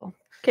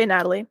Okay,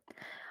 Natalie.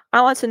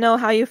 I want to know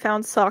how you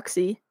found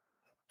Socksy.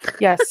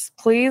 Yes,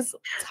 please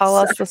tell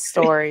us the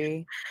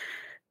story.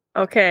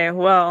 Okay,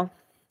 well.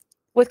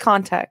 With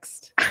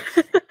context.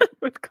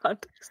 With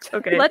context.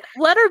 Okay.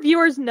 Let our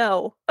viewers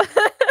know.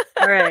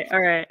 All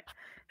right.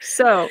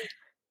 So,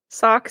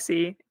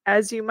 Socksy,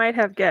 as you might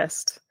have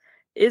guessed,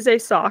 is a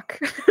sock.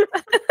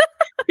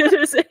 It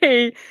is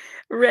a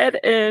red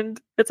and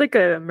it's like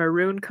a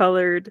maroon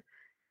colored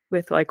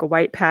with like a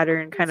white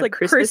pattern kind of like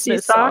Christmassy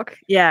Christmas sock.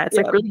 Yeah, it's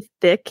Yep. like really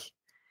thick,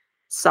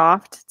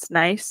 soft. It's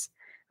nice.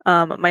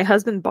 My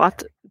husband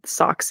bought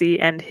Socksy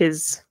and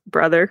his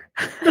brother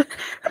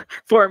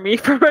for me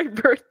for my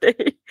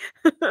birthday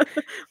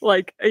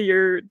like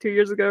 2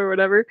 years ago or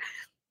whatever.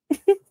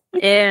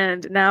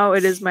 And now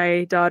it is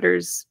my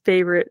daughter's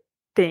favorite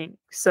thing.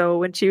 So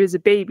when she was a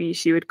baby,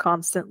 she would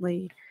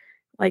constantly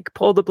like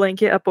pull the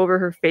blanket up over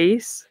her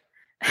face.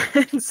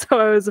 And so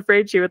I was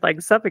afraid she would like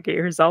suffocate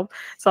herself.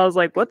 So I was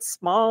like, what's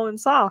small and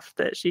soft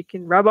that she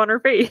can rub on her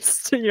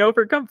face,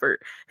 for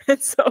comfort? And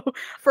so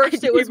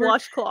first it was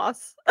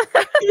washcloths.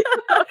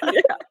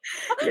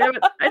 Yeah,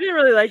 but I didn't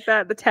really like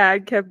that. The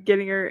tag kept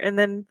getting her. And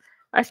then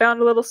I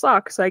found a little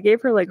sock. So I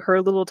gave her like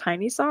her little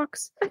tiny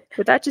socks,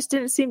 but that just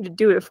didn't seem to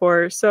do it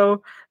for her.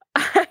 So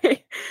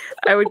I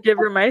would give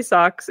her my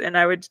socks and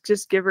I would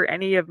just give her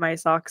any of my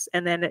socks.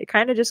 And then it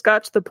kind of just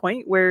got to the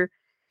point where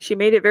she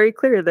made it very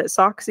clear that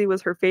Socksy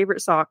was her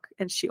favorite sock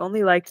and she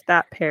only liked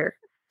that pair.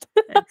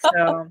 And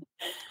so,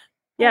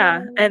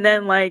 yeah. And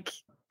then like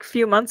a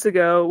few months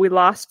ago, we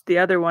lost the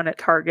other one at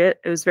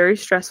Target. It was very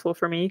stressful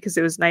for me because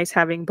it was nice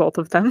having both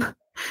of them,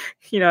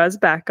 as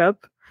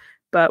backup.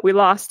 But we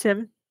lost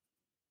him.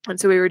 And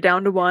so we were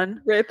down to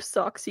one. Rip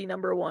Socksy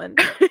number 1.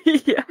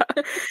 Yeah.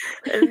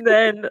 And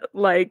then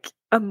like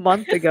a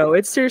month ago,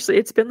 it's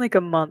been like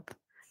a month.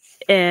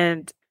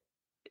 And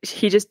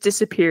he just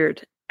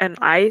disappeared. And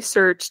I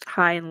searched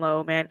high and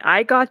low, man.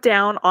 I got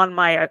down on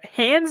my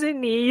hands and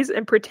knees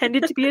and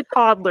pretended to be a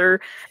toddler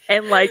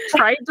and like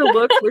tried to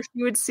look where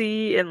she would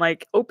see and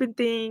like open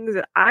things.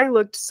 And I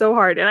looked so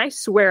hard. And I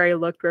swear I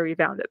looked where we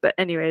found it. But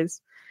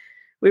anyways,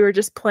 we were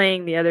just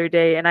playing the other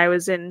day and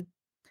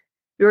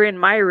we were in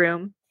my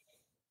room.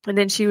 And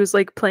then she was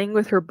like playing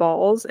with her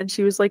balls and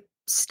she was like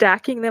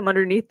stacking them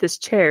underneath this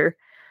chair.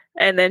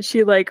 And then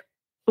she like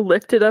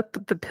lifted up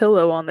the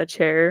pillow on the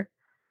chair,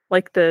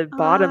 like the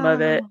bottom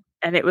of it.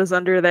 And it was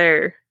under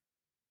there.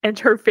 And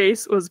her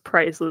face was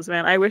priceless,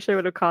 man. I wish I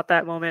would have caught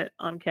that moment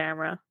on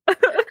camera. It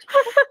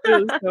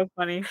was so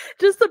funny.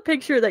 Just the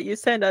picture that you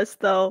sent us,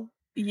 though.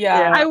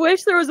 Yeah. I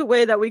wish there was a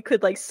way that we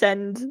could like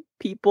send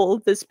people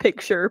this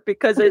picture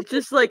because it's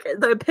just like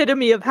the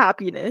epitome of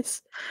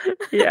happiness.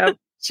 Yeah.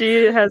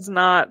 He has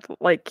not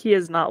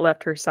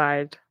left her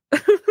side.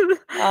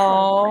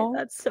 Oh,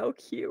 that's so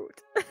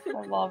cute.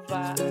 I love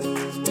that.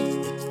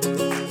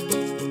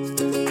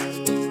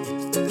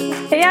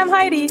 Hey, I'm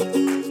Heidi.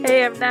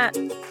 Hey, I'm Nat.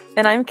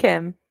 And I'm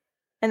Kim.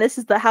 And this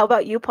is the How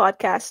About You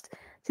podcast.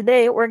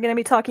 Today, we're going to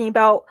be talking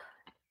about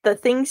the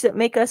things that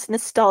make us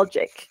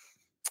nostalgic.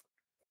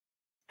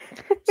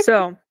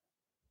 So,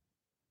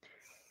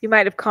 you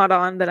might have caught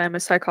on that I'm a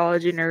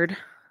psychology nerd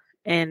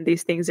and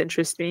these things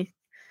interest me.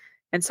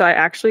 And so I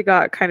actually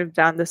got kind of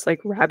down this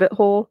like rabbit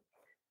hole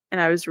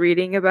and I was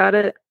reading about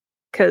it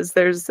because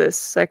there's this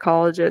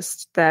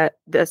psychologist that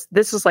this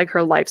is like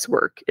her life's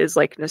work is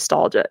like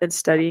nostalgia and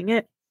studying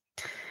it.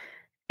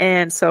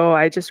 And so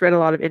I just read a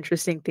lot of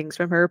interesting things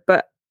from her.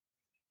 But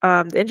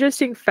the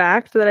interesting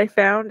fact that I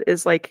found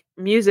is like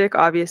music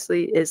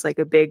obviously is like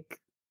a big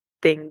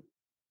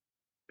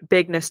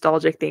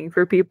nostalgic thing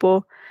for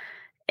people.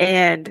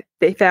 And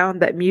they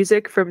found that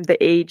music from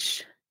the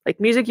age, like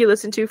music you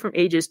listen to from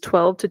ages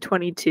 12 to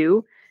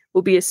 22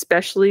 will be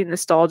especially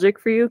nostalgic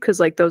for you because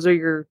like those are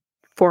your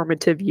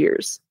formative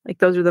years. Like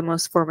those are the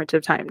most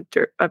formative time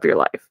of your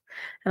life.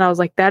 And I was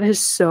like, that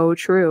is so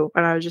true.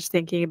 And I was just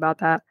thinking about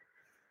that.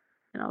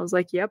 And I was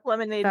like, yep.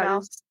 Lemonade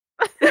Mouth.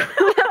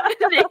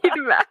 Lemonade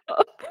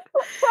Mouth.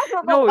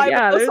 No,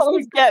 yeah. Those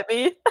songs get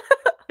me.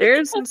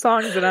 There's some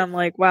songs that I'm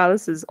like, wow,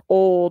 this is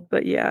old.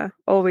 But yeah,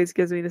 always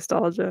gives me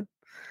nostalgia.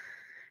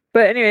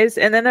 But anyways,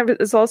 and then I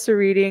was also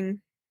reading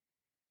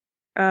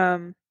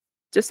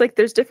just like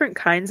there's different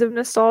kinds of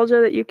nostalgia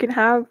that you can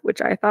have,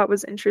 which I thought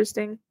was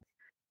interesting.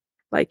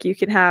 Like you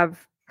can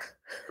have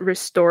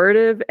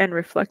restorative and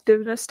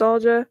reflective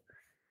nostalgia.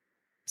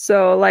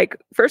 So like,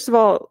 first of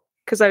all,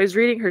 because I was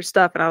reading her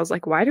stuff and I was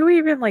like, why do we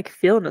even like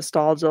feel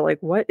nostalgia? Like,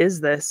 what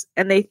is this?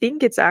 And they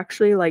think it's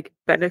actually like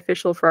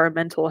beneficial for our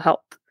mental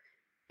health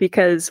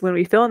because when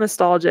we feel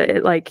nostalgia,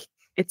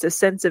 it's a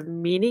sense of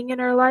meaning in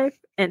our life.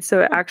 And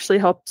so it actually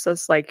helps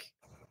us like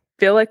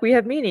feel like we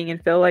have meaning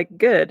and feel like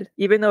good,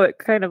 even though it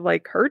kind of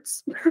like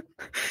hurts,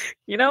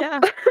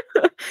 Yeah.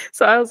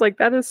 So I was like,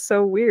 that is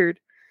so weird.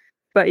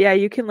 But yeah,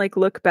 you can like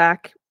look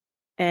back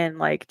and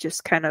like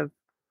just kind of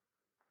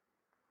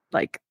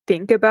like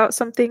think about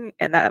something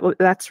and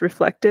that's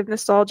reflective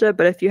nostalgia.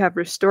 But if you have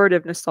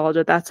restorative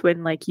nostalgia, that's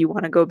when like you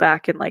want to go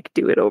back and like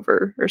do it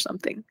over or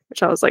something,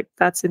 which I was like,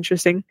 that's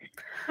interesting.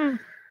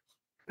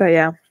 But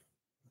yeah.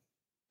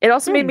 It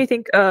also made me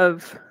think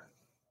of.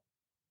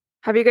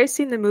 Have you guys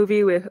seen the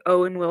movie with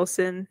Owen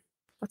Wilson?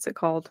 What's it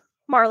called?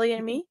 Marley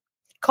and Me.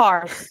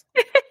 Cars.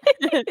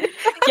 Yeah,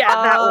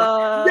 that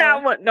one.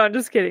 That one. No, I'm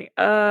just kidding.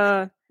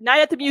 Night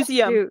at the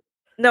Museum. Shoot.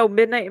 No,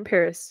 Midnight in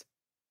Paris.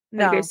 Have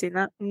you No. guys seen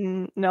that?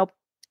 Nope.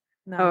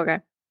 No. Oh, okay.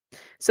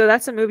 So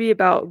that's a movie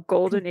about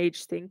golden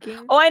age thinking.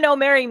 Oh, I know.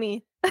 Marry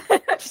Me.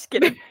 Just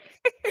kidding.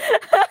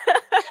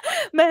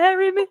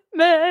 Marry me,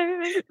 marry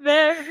me,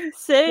 marry me.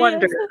 Say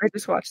Wonder. yes. I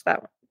just watched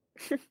that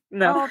one.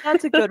 No. Oh,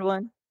 that's a good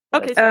one.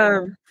 Okay.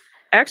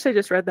 I actually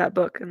just read that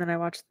book and then I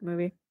watched the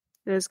movie.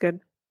 It is good.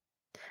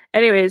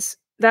 Anyways,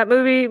 that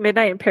movie,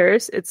 Midnight in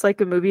Paris, it's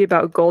like a movie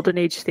about golden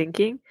age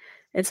thinking.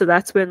 And so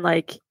that's when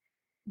like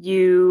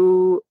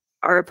you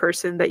are a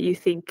person that you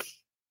think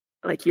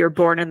like you're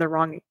born in the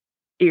wrong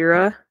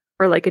era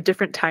or like a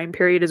different time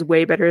period is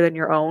way better than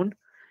your own.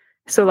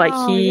 So like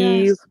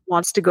he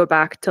wants to go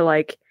back to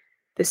like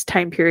this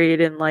time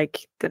period in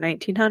like the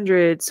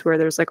 1900s where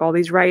there's like all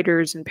these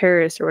writers in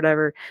Paris or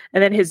whatever.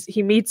 And then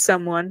he meets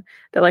someone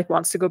that like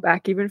wants to go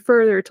back even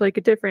further to like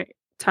a different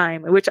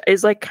time, which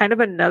is like kind of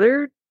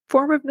another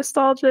form of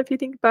nostalgia if you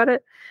think about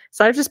it.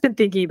 So I've just been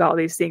thinking about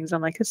these things.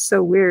 I'm like, it's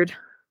so weird.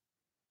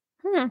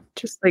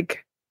 Just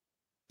like,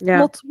 yeah.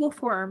 Multiple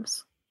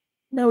forms.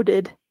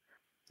 Noted.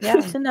 Yeah.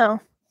 Good to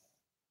know.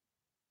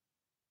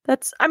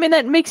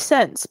 That makes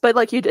sense, but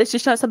like it's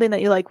just not something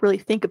that you like really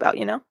think about,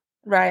 you know?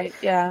 Right.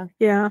 Yeah.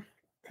 Yeah.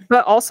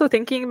 But also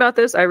thinking about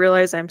this, I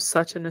realize I'm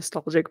such a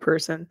nostalgic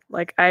person.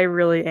 Like I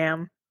really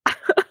am.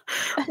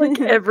 Like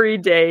every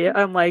day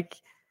I'm like,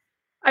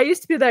 I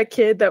used to be that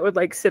kid that would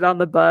like sit on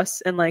the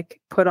bus and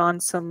like put on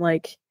some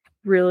like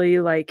really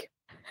like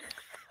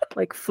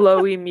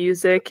flowy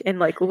music and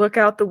like look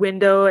out the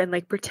window and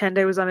like pretend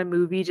I was on a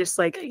movie just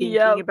like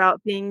thinking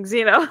about things,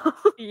 you know?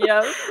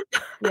 Yep.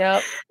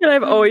 And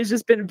I've always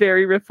just been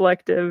very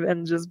reflective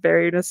and just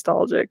very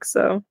nostalgic.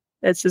 So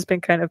it's just been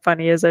kind of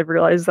funny as I've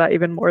realized that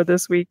even more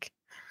this week.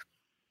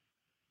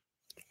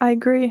 I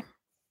agree.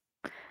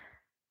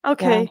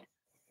 Okay. Yeah.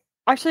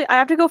 Actually, I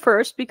have to go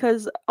first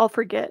because I'll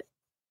forget.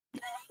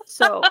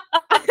 So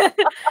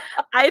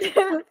I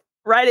didn't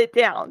write it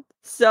down.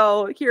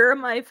 So here are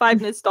my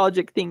 5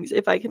 nostalgic things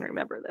if I can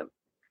remember them.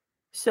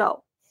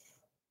 So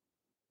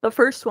the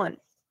first one,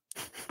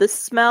 the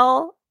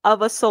smell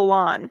of a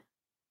salon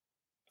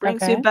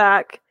brings you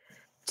back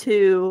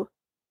to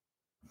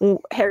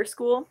hair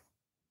school.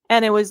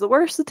 And it was the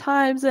worst of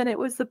times and it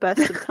was the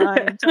best of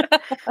times.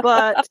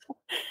 But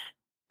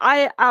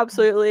I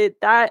absolutely,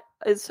 that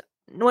is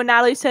when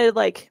Natalie said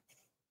like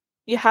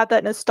you have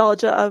that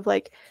nostalgia of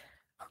like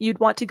you'd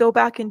want to go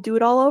back and do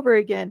it all over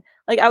again.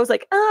 Like I was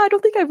like, I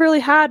don't think I've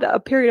really had a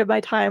period of my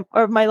time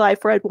or my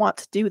life where I'd want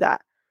to do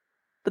that.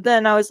 But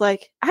then I was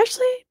like,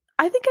 actually,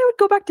 I think I would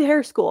go back to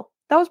hair school.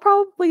 That was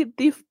probably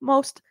the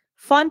most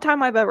fun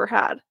time I've ever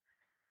had.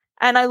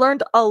 And I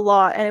learned a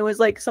lot, and it was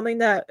like something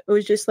that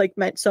was just like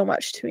meant so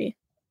much to me.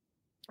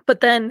 But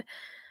then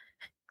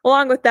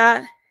along with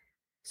that,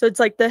 so it's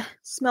like the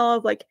smell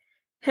of like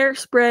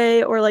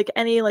hairspray or like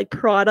any like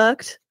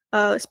product,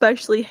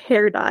 especially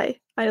hair dye.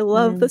 I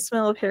love the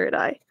smell of hair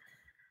dye.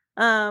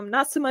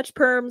 Not so much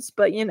perms,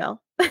 but you know.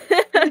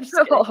 And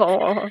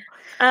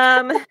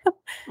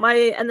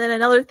then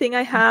another thing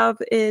I have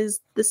is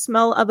the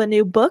smell of a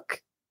new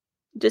book.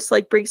 Just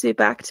like brings me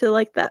back to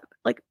like that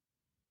like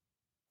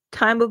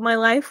time of my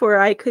life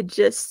where I could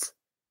just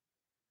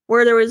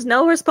where there was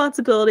no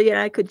responsibility and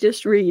I could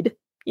just read.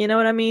 You know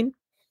what I mean?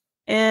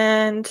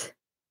 And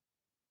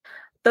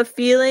the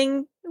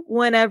feeling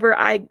whenever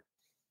I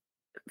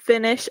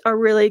finish a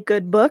really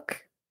good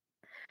book,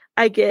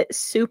 I get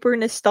super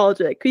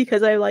nostalgic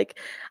because I look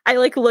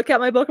at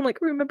my book. I'm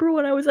like, remember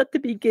when I was at the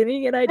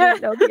beginning and I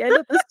didn't know the end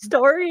of the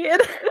story?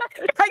 And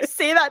I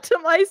say that to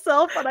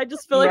myself and I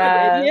just feel like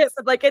an idiot,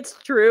 but like it's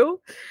true.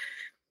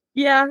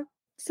 Yeah.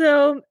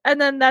 So, and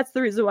then that's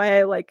the reason why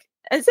I like,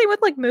 and same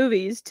with like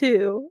movies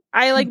too.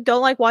 I like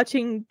don't like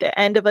watching the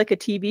end of like a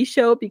TV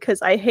show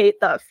because I hate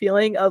that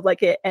feeling of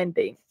like it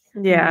ending.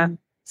 Yeah.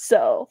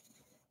 So,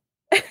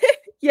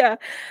 yeah.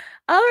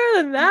 Other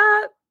than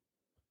that,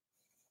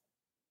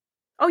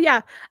 oh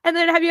yeah. And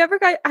then have you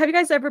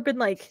guys ever been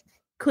like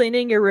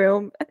cleaning your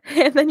room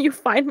and then you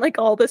find like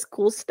all this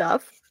cool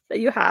stuff that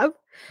you have?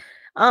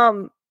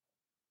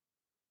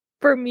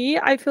 For me,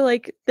 I feel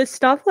like the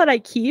stuff that I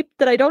keep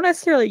that I don't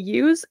necessarily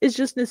use is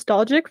just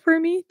nostalgic for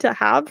me to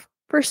have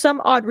for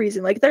some odd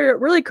reason. Like there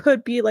really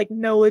could be like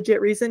no legit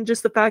reason,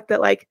 just the fact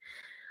that like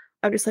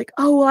I'm just like,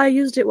 oh well, I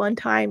used it one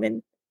time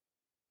and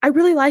I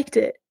really liked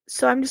it.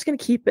 So I'm just gonna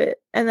keep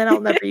it and then I'll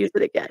never use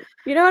it again.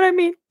 You know what I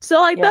mean? So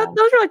like those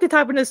are like the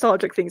type of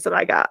nostalgic things that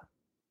I got.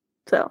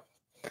 So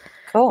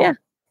cool. Yeah.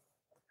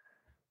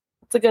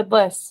 It's a good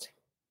list.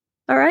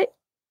 All right.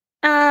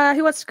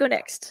 Who wants to go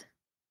next?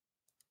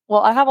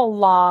 Well, I have a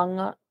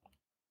long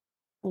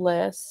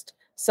list.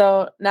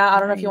 So now I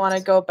don't know if you want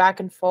to go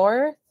back and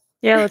forth.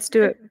 Yeah, let's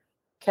do it.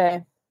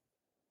 Okay.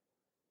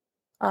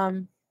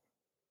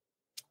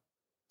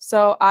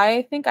 So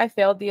I think I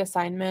failed the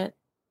assignment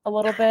a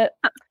little bit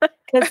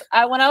because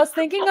when I was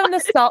thinking of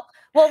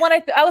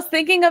I was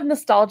thinking of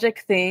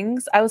nostalgic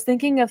things, I was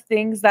thinking of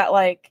things that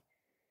like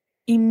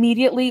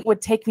immediately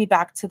would take me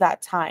back to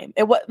that time.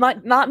 It was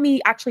not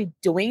me actually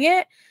doing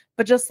it,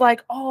 but just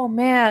like, oh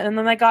man. And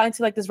then I got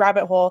into like this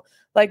rabbit hole.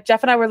 Like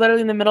Jeff and I were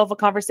literally in the middle of a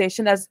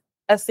conversation as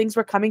things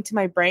were coming to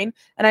my brain,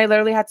 and I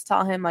literally had to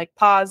tell him like,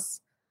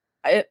 pause.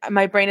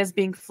 My brain is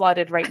being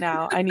flooded right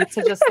now. I need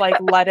to just like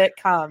let it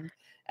come.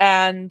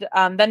 And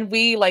then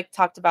we like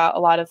talked about a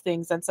lot of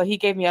things, and so he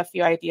gave me a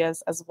few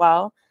ideas as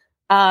well.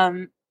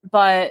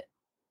 But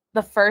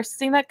the first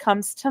thing that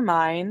comes to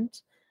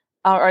mind,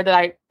 or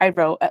that I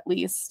wrote at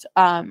least,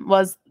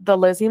 was the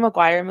Lizzie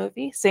McGuire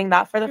movie. Seeing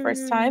that for the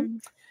first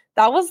time,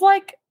 that was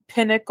like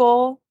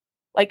pinnacle,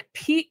 like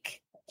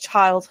peak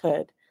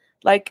childhood.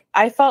 Like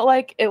I felt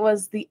like it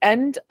was the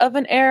end of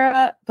an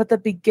era, but the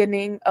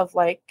beginning of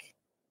like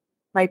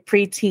my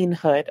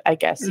preteen-hood, I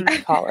guess you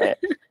could call it.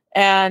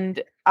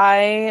 And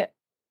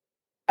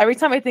every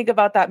time I think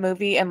about that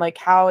movie and like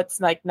how it's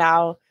like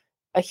now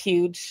a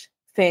huge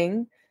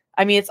thing,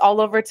 I mean, it's all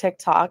over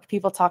TikTok.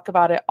 People talk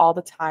about it all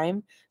the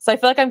time. So I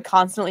feel like I'm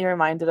constantly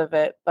reminded of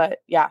it. But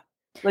yeah,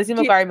 Lizzie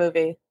McGuire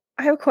movie.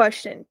 I have a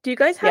question. Do you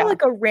guys have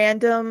like a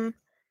random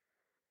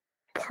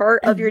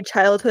part of your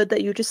childhood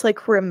that you just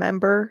like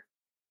remember?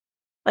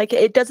 Like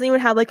it doesn't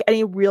even have like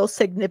any real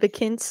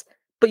significance,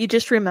 but you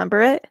just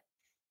remember it?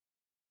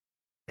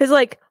 Because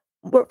like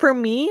for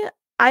me,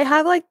 I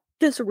have like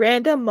this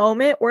random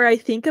moment where I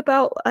think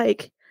about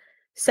like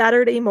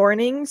Saturday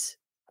mornings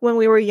when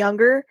we were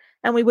younger,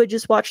 and we would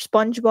just watch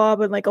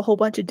SpongeBob and like a whole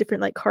bunch of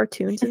different like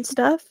cartoons and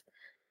stuff,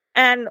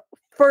 and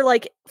for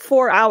like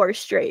 4 hours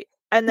straight.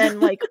 And then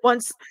like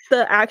once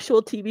the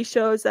actual TV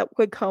shows that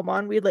would come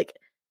on, we'd like,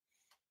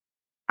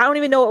 I don't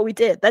even know what we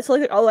did. That's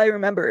like all I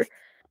remember.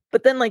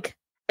 But then like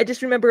I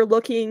just remember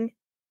looking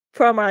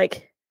from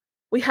like,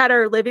 we had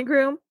our living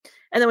room,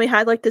 and then we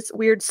had like this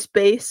weird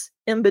space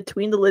in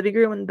between the living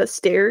room and the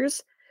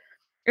stairs.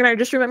 And I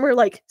just remember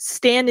like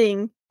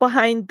standing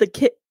behind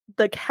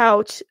the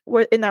couch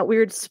in that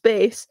weird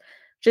space,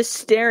 just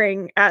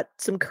staring at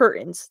some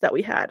curtains that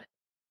we had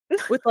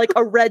with like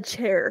a red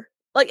chair.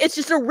 Like it's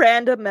just a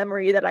random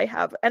memory that I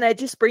have, and it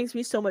just brings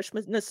me so much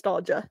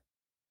nostalgia.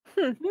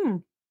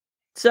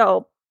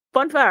 So,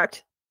 fun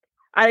fact,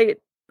 I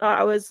thought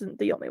I wasn't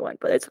the only one,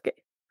 but it's okay.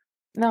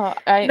 No,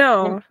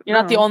 you're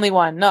not the only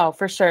one. No,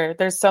 for sure.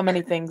 There's so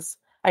many things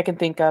I can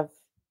think of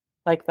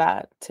like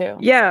that too.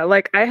 Yeah,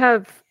 like I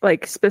have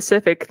like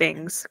specific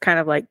things, kind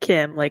of like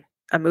Kim, like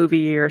a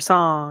movie or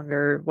song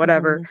or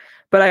whatever.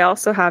 But I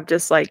also have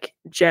just like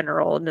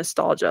general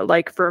nostalgia.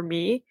 Like for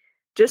me,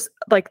 just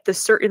like the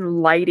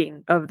certain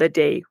lighting of the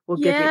day will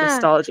give me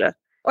nostalgia.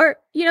 Or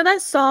you know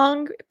that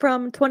song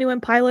from 21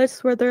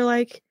 Pilots where they're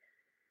like,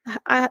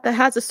 it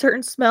has a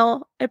certain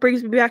smell. It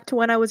brings me back to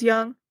when I was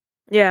young.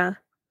 Yeah.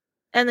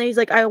 And then he's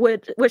like, I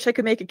wish I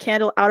could make a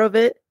candle out of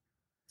it.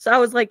 So I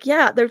was like,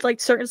 yeah, there's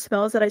like certain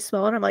smells that I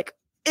smell, and I'm like,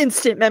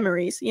 instant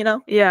memories, you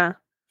know? Yeah.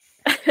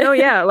 No,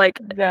 yeah, like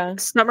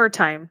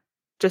summertime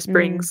just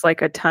brings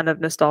like a ton of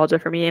nostalgia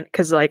for me,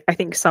 because like I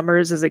think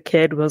summers as a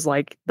kid was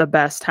like the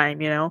best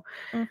time, you know?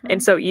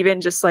 And so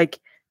even just like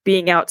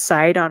being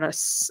outside on a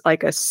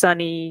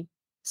sunny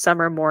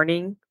summer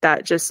morning,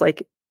 that just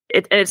like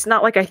it's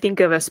not like I think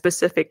of a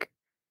specific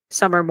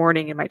summer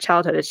morning in my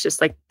childhood. It's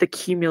just like the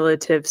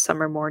cumulative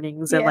summer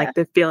mornings and like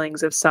the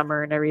feelings of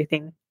summer and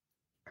everything.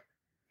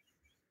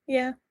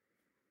 Yeah.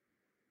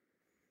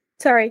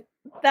 Sorry.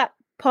 That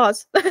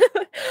pause.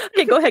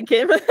 Okay, go ahead,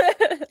 Kim.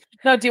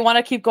 No, do you want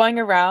to keep going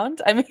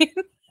around? I mean,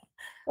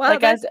 well,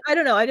 like I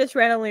don't know. I just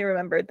randomly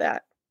remembered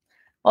that.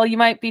 Well, you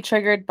might be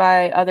triggered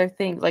by other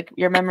things. Like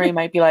your memory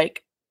might be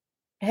like,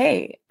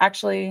 hey,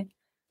 actually,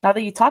 now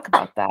that you talk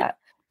about that,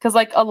 because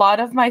like a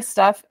lot of my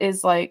stuff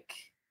is like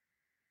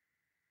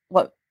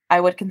what I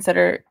would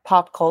consider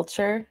pop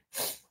culture.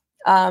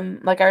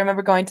 Like I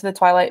remember going to the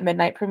Twilight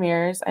midnight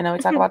premieres. I know we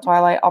talk about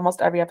Twilight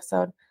almost every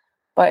episode,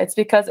 but it's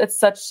because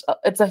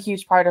it's a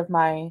huge part of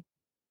my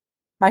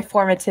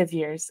formative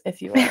years,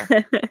 if you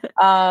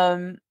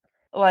will.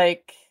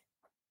 Like,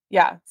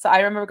 yeah. So I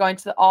remember going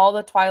to all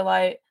the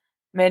Twilight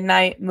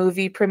midnight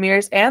movie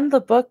premieres and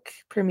the book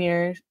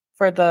premiere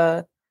for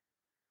the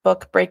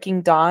book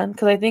Breaking Dawn,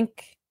 because I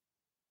think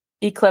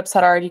Eclipse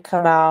had already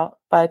come out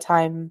by the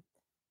time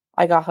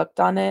I got hooked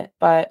on it.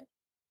 But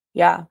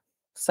yeah,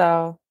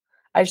 so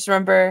I just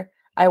remember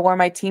I wore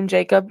my Team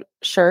Jacob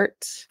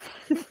shirt.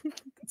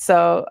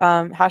 So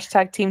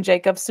hashtag Team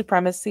Jacob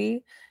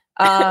supremacy.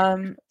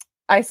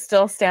 I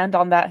still stand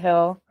on that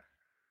hill,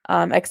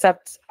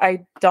 except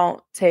I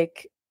don't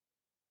take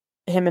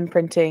him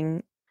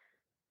imprinting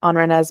on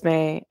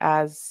Renesmee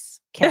as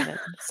canon.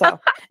 So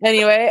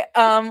anyway,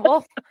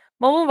 we'll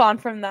move on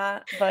from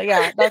that. But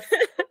yeah,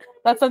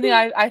 that's something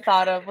I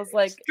thought of, was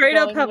like straight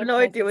up have no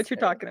idea what you're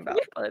talking about,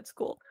 but it's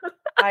cool.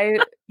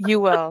 You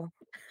will.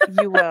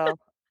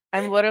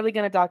 I'm literally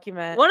gonna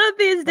document. One of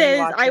these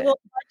days I will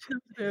watch those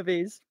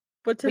movies.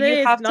 But today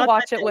you have to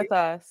watch it with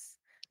us.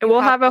 And You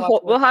we'll have have to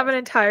watch we'll have Both an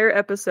entire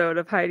episode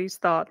of Heidi's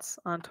thoughts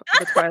on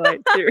the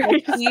Twilight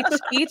series.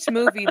 each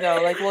movie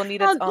though, like we'll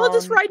need its We'll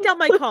just own write down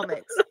my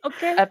comments.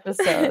 Okay.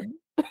 episode.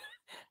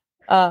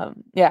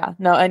 Yeah,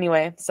 no,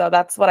 anyway, so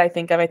that's what I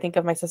think of. I think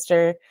of my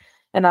sister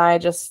and I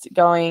just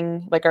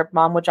going, like our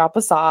mom would drop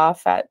us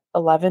off at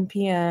 11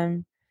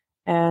 p.m.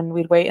 and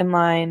we'd wait in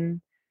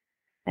line,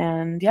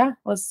 and yeah, it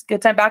was a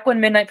good time back when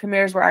midnight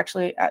premieres were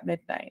actually at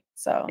midnight.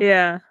 So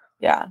Yeah.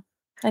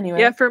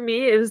 Anyway. Yeah, for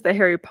me it was the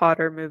Harry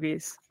Potter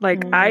movies.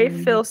 Like I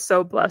feel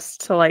so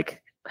blessed to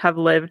like have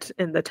lived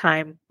in the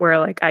time where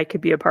like I could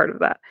be a part of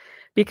that.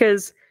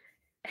 Because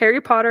Harry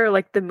Potter,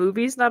 like the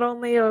movies not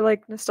only are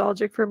like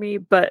nostalgic for me,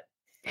 but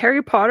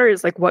Harry Potter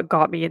is like what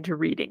got me into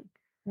reading.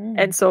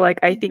 And so like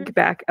I think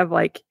back of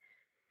like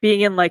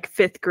being in like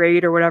 5th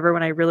grade or whatever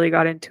when I really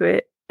got into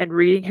it and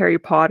reading Harry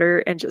Potter,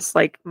 and just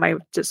like my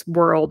just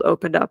world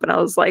opened up and I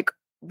was like,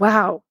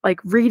 wow, like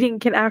reading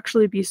can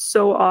actually be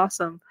so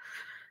awesome.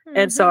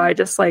 And so I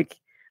just like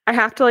I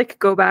have to like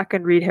go back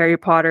and read Harry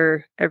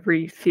Potter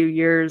every few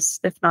years,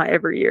 if not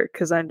every year,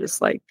 because I'm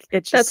just like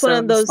it's just That's one so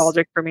of those-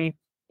 nostalgic for me.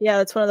 Yeah,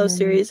 that's one of those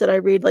series that I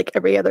read like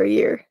every other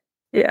year.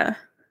 Yeah.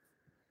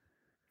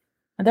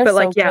 They're But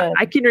like so yeah, good.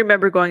 I can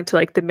remember going to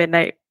like the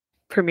midnight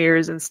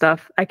premieres and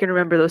stuff. I can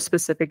remember those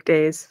specific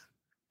days.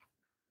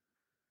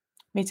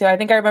 Me too. I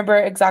think I remember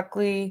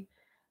exactly,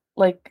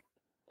 like,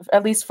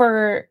 at least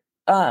for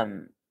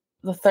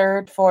the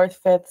 3rd, 4th,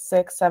 5th,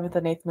 6th, 7th,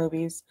 and 8th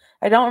movies.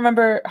 I don't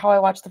remember how I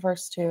watched the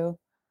first 2,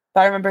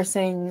 but I remember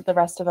seeing the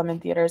rest of them in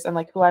theaters and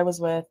like who I was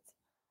with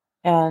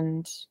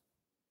and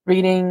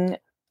reading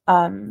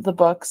the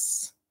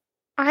books.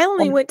 I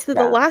only went to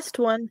the yeah. last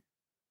one,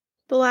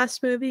 the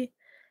last movie,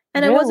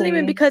 and it wasn't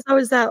even Really? because I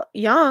was that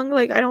young.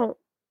 Like I don't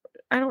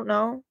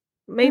know.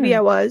 Maybe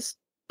I was,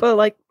 but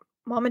like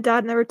mom and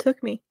dad never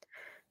took me.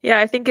 Yeah,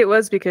 I think it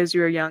was because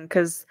you were young,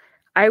 because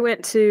I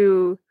went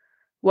to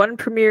one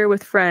premiere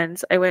with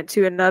friends. I went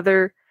to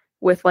another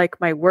with like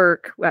my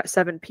work at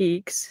Seven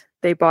Peaks.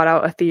 They bought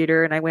out a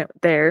theater and I went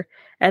there.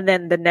 And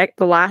then the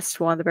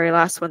very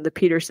last one, the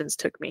Petersons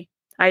took me.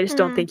 I just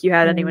don't think you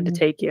had anyone to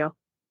take you.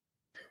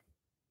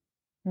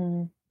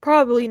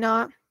 Probably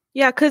not.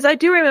 Yeah, because I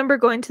do remember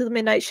going to the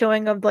midnight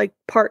showing of like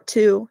part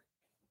 2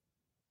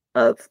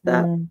 of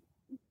that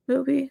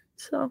movie.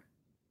 So,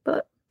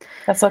 but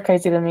that's so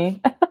crazy to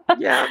me.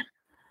 yeah.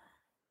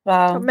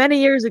 Wow. So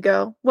many years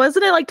ago.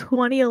 Wasn't it like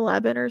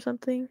 2011 or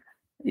something?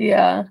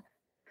 Yeah.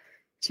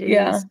 Jeez.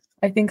 Yeah,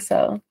 I think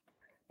so.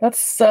 That's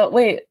so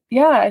wait,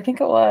 yeah, I think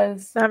it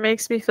was. That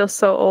makes me feel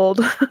so old.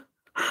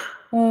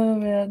 Oh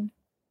man.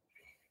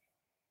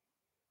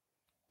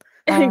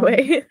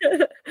 Anyway.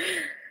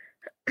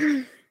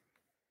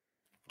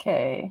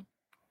 Okay.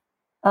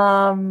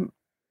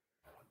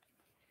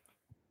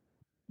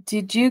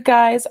 Did you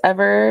guys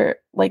ever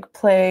like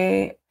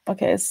play,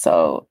 okay,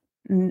 so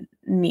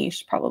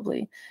niche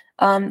probably.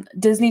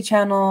 Disney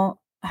Channel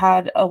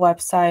had a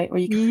website where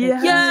you could play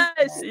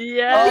Yes.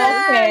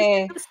 Yes.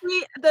 Okay.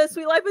 The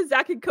Sweet Life of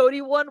Zack and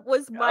Cody one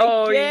was my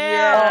jam.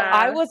 Yeah.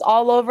 I was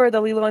all over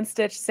the Lilo and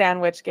Stitch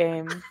sandwich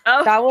game.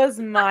 Oh. That was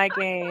my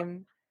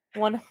game.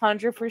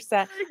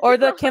 100%. Or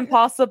the Kim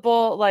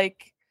Possible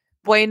like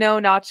Bueno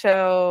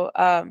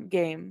Nacho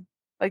game.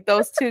 Like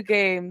those 2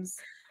 games.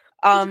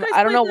 I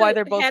don't know why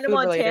they're both Hannah food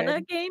Montana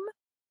related. game.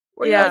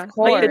 Yeah,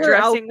 like the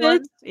dressing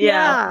one.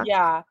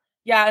 Yeah.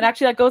 Yeah, and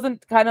actually that goes in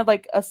kind of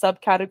like a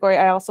subcategory.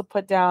 I also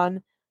put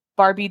down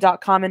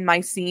Barbie.com and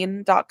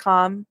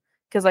MyScene.com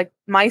because like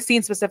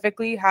MyScene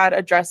specifically had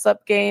a dress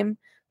up game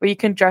where you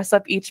can dress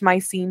up each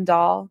MyScene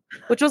doll,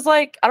 which was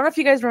like, I don't know if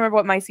you guys remember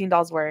what MyScene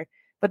dolls were,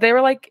 but they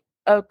were like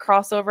a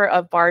crossover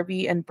of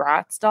Barbie and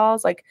Bratz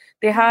dolls. Like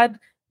they had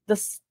the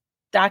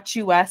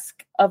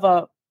statuesque of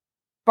a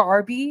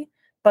Barbie,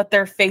 but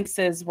their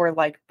faces were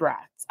like Bratz.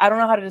 I don't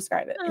know how to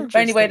describe it. But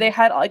anyway, they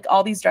had like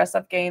all these dress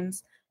up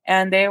games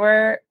and they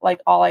were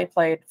like all I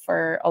played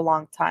for a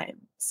long time.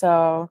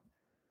 So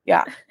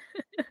yeah.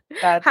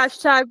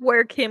 Hashtag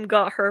where Kim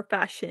got her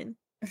fashion.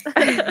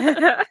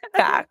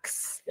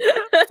 Facts.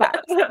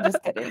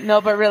 Just kidding. No,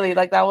 but really,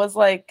 like that was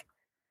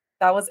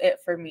it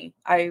for me.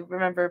 I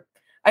remember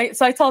I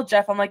told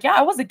Jeff, I'm like, yeah,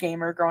 I was a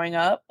gamer growing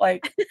up.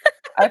 Like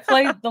I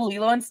played the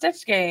Lilo and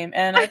Stitch game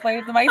and I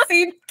played the My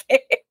Scene game.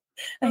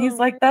 And he's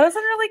like, that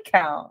doesn't really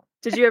count.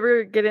 Did you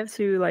ever get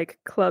into like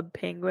Club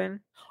Penguin?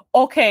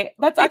 Okay,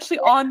 that's actually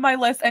on my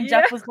list. And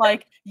Jeff was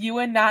like, you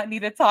and Nat need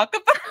to talk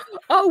about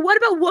Oh, what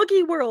about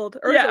Woogie World?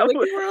 Or yeah,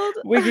 Woogie World?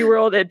 Woogie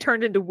World. It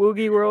turned into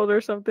Woogie World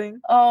or something.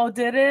 Oh,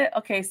 did it?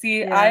 Okay,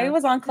 see, I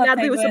was on Club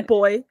Natalie Penguin. was a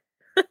boy.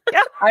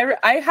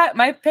 I had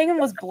my penguin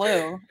was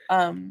blue.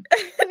 And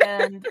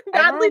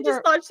Natalie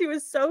just thought she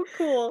was so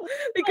cool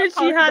because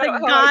she had a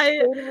guy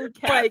totally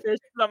catfished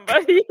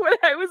somebody when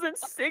I was in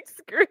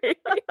 6th grade.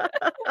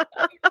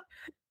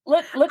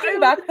 Looking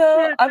back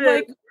though, I'm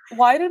like,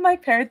 why did my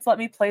parents let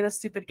me play this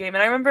stupid game?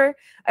 And I remember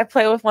I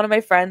played with one of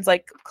my friends,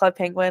 like Club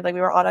Penguin, like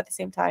we were on at the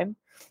same time.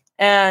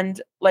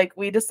 And like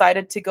we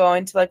decided to go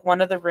into like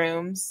one of the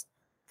rooms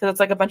because it's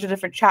like a bunch of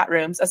different chat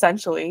rooms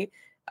essentially.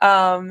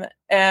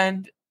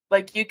 And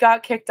like you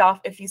got kicked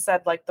off if you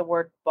said like the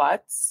word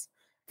butts.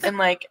 And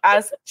like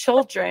as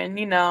children,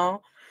 you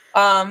know,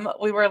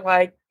 we were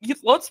like,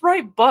 let's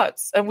write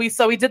butts. And we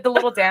did the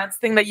little dance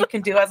thing that you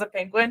can do as a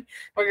penguin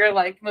where you're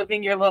like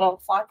moving your little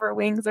flapper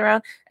wings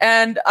around.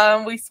 And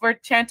we were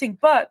chanting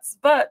butts,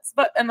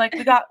 and like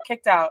we got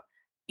kicked out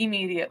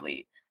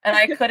immediately. And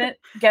I couldn't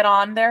get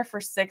on there for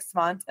 6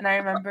 months. And I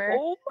remember,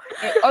 or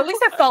at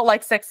least it felt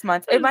like 6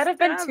 months. It might have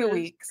been 2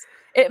 weeks.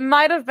 It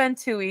might have been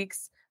 2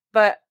 weeks,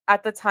 but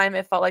at the time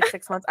it felt like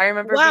 6 months. I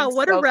remember wow, being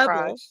what so a rebel.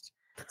 crushed.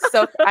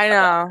 So I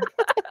know.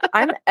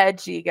 I'm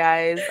edgy,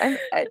 guys. I'm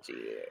edgy.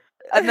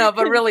 No,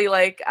 but really,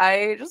 like,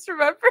 I just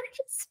remember.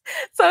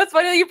 So it's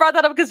funny that you brought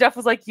that up because Jeff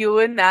was like, you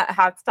and Nat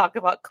had to talk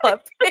about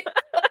club.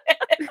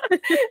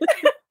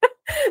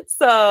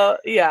 So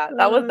yeah,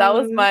 that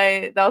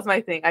was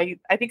my thing.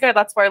 I think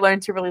that's where I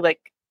learned to really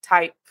like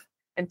type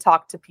and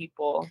talk to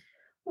people.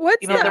 What's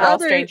even though they're all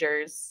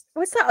strangers.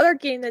 What's that other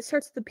game that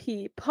starts with the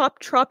P? Pop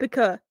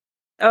Tropica.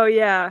 Oh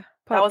yeah.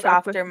 That was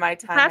after my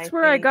time. That's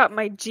where I got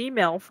my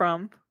Gmail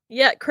from.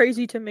 Yeah,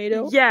 Crazy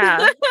Tomato.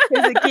 Yeah,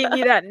 because it gave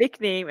me that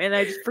nickname, and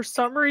I just, for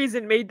some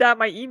reason, made that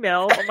my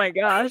email. Oh my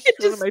gosh,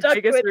 one of my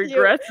biggest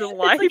regrets in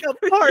life. It's like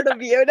a part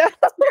of you now.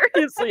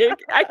 Seriously,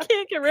 I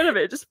can't get rid of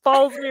it. It just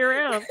follows me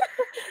around.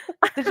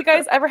 Did you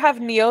guys ever have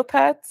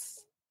Neopets?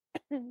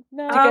 No.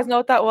 Do you guys know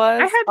what that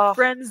was? I had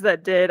friends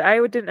that did.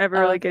 I didn't ever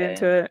really get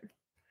into it.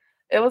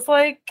 It was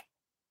like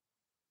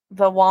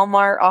the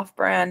Walmart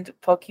off-brand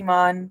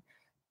Pokemon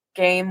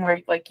game where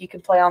like you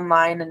can play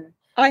online, and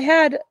I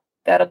had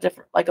a lot of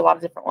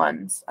different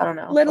ones. I don't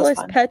know.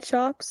 Littlest Pet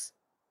Shops.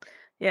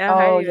 Yeah.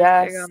 Oh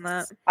yes. Big on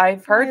that.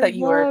 I've heard that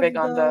you were big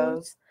on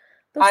those.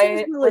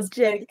 I was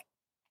big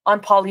on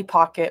Polly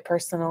Pocket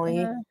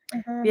personally.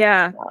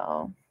 Yeah.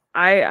 So.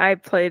 I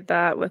played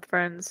that with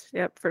friends.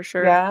 Yep, for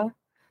sure. Yeah.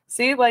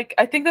 See, like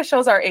I think this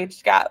shows our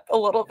age gap a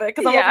little bit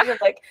because I'm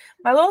like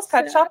My Littlest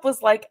Pet Shop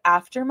was like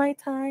after my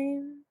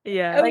time.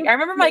 Yeah. Like I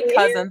remember my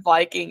cousins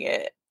liking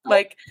it.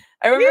 Like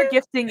I remember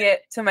gifting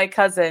it to my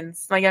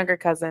cousins, my younger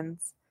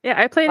cousins. Yeah,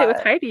 I played it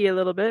with Heidi a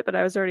little bit, but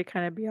I was already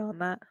kind of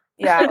beyond that.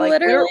 Yeah, like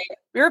literally,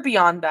 we were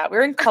beyond that. We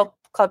were in Club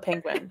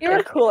Penguin. You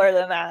were cooler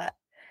than that.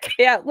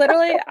 Yeah,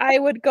 literally, I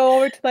would go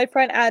over to my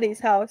friend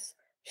Addie's house.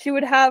 She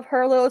would have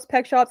her Littlest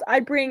Pet Shops.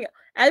 I'd bring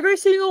every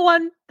single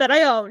one that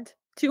I owned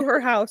to her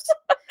house,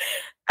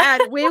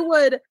 and we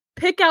would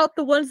pick out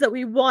the ones that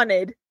we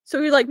wanted.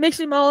 So we'd like mix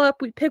them all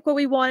up. We'd pick what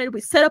we wanted.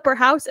 We'd set up our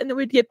house, and then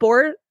we'd get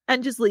bored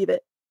and just leave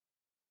it.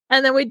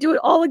 And then we'd do it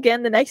all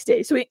again the next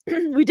day. So we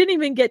we didn't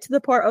even get to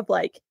the part of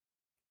like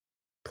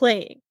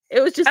playing.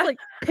 It was just like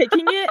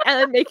picking it and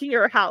then making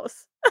your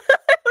house.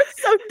 It was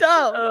so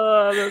dumb.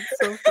 Oh, that's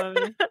so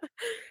funny.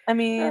 I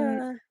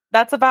mean,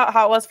 that's about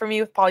how it was for me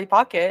with Polly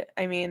Pocket.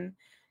 I mean,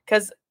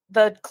 because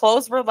the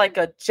clothes were like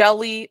a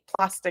jelly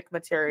plastic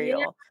material.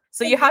 Yeah.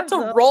 So you had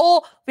to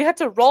roll. We had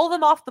to roll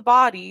them off the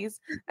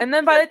bodies, and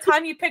then by the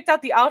time you picked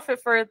out the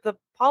outfit for the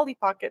Polly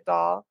Pocket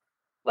doll,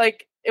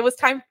 like it was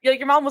time. Like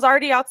your mom was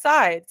already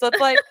outside, so it's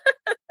like,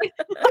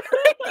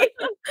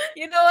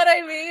 you know what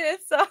I mean?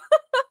 It's so.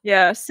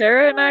 Yeah,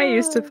 Sarah and I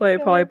used to play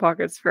Polly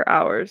Pockets for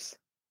hours.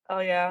 Oh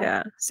yeah.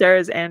 Yeah,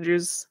 Sarah's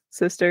Andrew's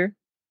sister.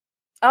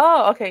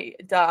 Oh, okay.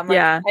 Duh. I'm like,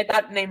 yeah, I had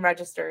that name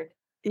registered.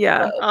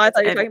 Yeah. Oh, I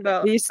thought you were talking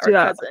about we used to do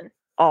that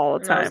all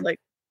the time. I was like,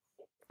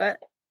 what?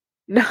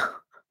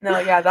 No,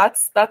 yeah,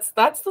 that's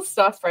the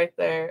stuff right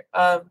there.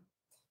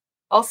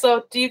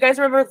 Also, do you guys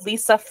remember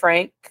Lisa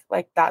Frank?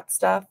 Like that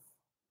stuff?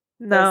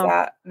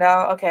 No.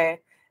 No?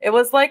 Okay. It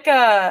was like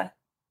I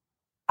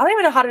don't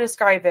even know how to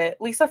describe it.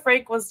 Lisa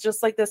Frank was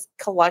just like this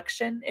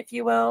collection, if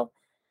you will,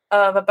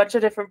 of a bunch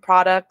of different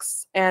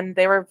products, and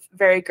they were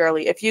very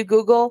girly. If you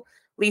Google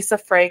Lisa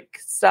Frank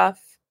stuff,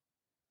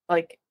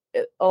 like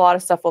a lot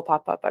of stuff will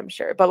pop up, I'm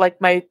sure. But like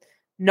my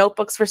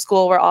notebooks for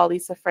school were all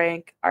Lisa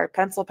Frank, our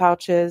pencil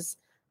pouches,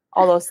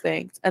 all those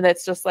things. And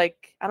it's just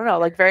like, I don't know,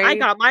 like very. I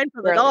got mine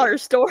from the dollar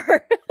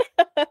store.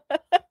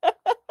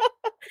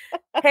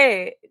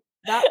 Hey,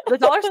 the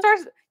dollar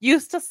stores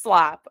used to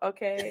slap,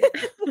 okay?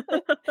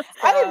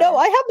 I don't know.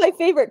 I have my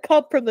favorite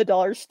cup from the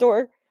dollar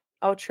store.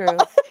 Oh, true.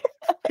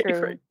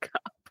 Favorite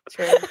cup.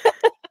 True.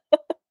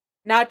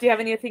 Nat, do you have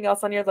anything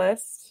else on your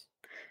list?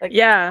 Like,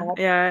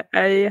 yeah,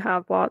 I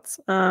have lots.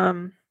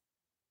 I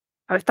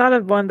thought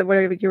of one that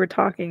whatever you were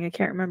talking. I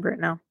can't remember it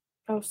now.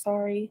 Oh,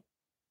 sorry.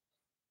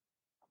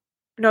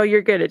 No,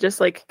 you're good. It just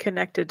like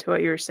connected to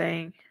what you were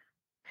saying.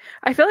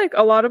 I feel like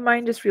a lot of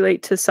mine just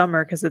relate to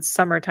summer because it's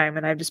summertime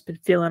and I've just been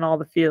feeling all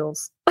the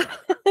feels.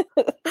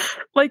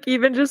 Like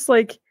even just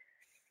like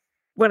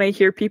when I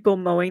hear people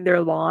mowing their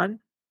lawn,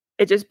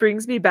 it just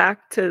brings me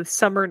back to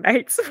summer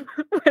nights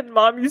when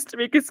mom used to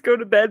make us go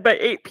to bed by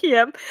 8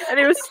 p.m. and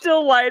it was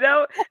still light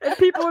out and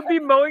people would be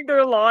mowing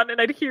their lawn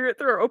and I'd hear it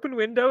through our open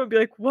window and be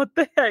like, what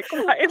the heck?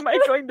 Why am I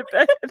going to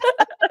bed?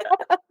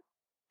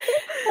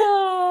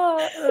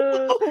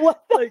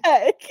 What the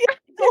heck?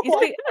 You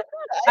see,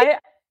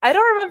 I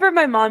don't remember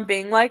my mom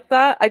being like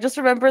that. I just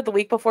remember the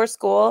week before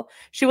school,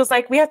 she was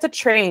like, we have to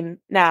train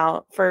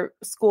now for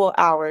school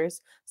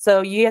hours.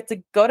 So you have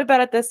to go to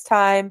bed at this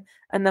time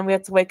and then we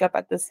had to wake up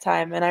at this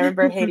time. And I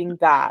remember hating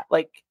that,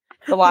 like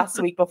the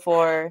last week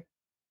before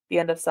the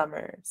end of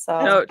summer.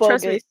 So No,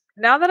 trust me.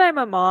 Now that I'm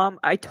a mom,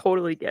 I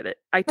totally get it.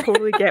 I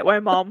totally get why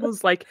mom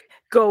was like,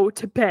 go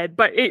to bed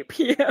by 8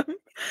 p.m.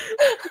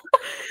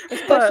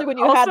 Especially when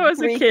you also had as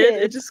a 3 kid,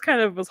 kids. it just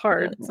kind of was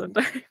hard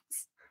sometimes.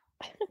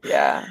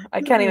 Yeah,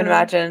 I can't even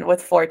imagine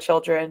with 4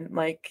 children,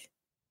 like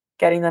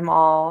getting them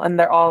all, and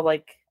they're all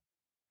like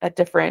at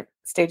different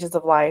stages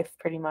of life,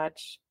 pretty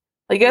much.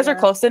 Like you guys are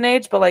close in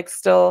age, but like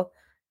still,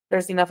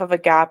 there's enough of a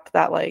gap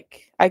that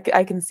like I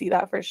can see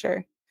that for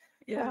sure.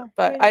 Yeah,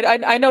 but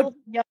I know.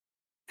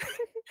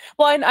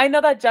 Well, I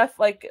know that Jeff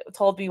like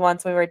told me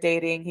once when we were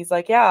dating. He's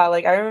like, yeah,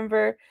 like I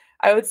remember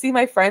I would see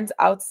my friends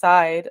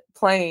outside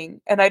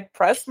playing, and I'd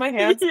press my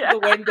hands to the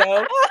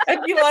window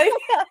and be like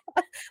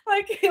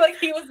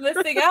he was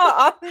missing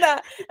out on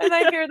that. And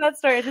I hear that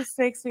story, it just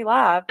makes me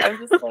laugh. I'm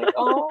just like,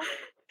 oh,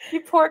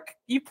 you poor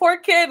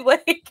kid,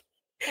 like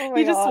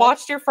you just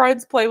watched your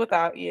friends play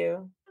without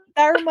you.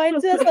 That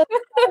reminds us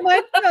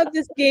of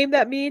this game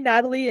that me,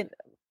 Natalie, and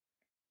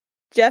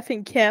Jeff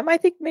and Cam, I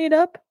think, made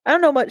up. I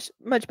don't know much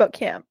about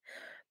Cam,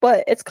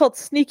 but it's called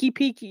Sneaky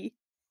Peeky.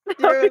 Do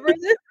you remember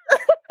this?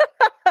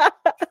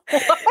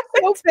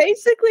 So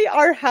basically,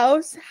 our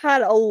house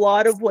had a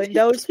lot of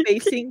windows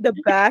facing the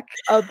back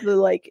of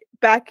the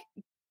back.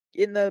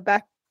 Oh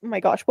my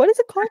gosh, what is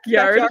it called?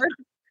 Backyard.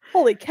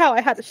 Holy cow!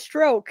 I had a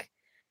stroke.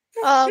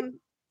 So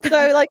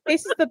like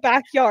faces the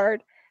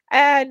backyard,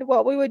 and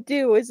what we would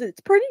do is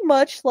it's pretty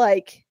much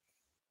like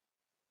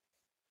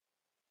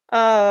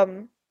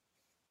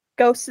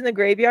Ghosts in the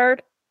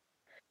Graveyard,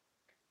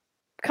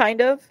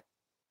 kind of.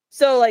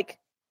 So like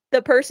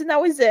the person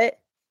that was it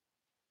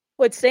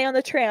would stay on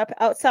the tramp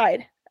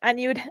outside,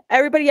 and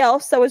everybody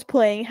else that was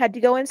playing had to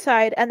go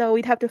inside, and then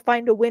we'd have to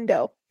find a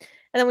window,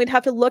 and then we'd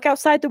have to look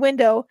outside the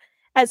window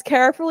as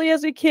carefully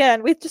as we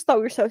can. We just thought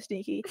we were so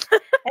sneaky,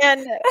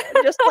 and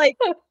just like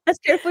as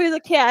carefully as we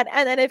can.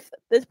 And then if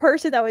this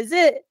person that was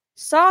it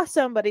saw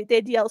somebody,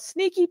 they'd yell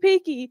 "Sneaky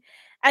peeky,"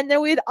 and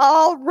then we'd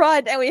all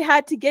run, and we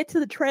had to get to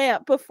the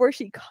tramp before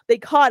they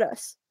caught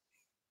us.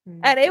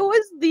 And it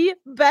was the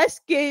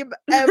best game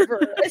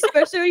ever,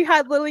 especially when you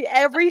had literally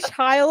every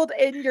child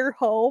in your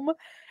home.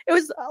 It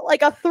was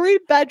like a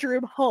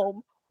 3-bedroom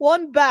home,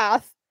 1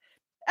 bath,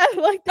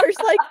 and like there's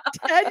like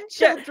 10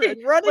 children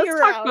running around.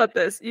 Let's talk about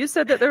this. You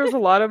said that there was a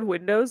lot of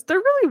windows. There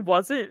really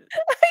wasn't.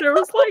 There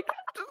was like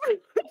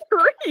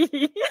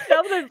 3.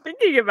 Now that I'm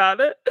thinking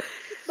about it.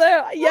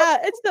 Yeah,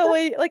 it's the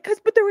way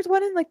but there was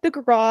one in like the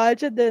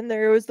garage, and then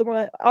there was the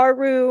one our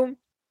room,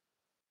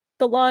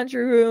 the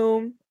laundry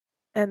room.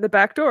 And the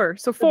back door.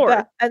 So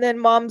 4. And then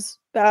mom's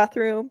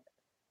bathroom.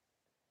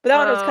 But that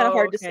one was kind of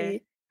hard to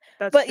see.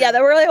 That's but true. Yeah,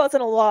 there really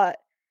wasn't a lot.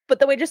 But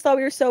then we just thought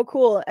we were so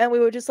cool. And we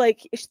would just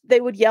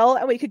they would yell,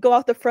 and we could go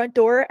out the front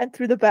door and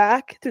through the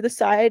back, through the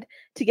side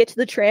to get to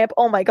the tramp.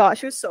 Oh my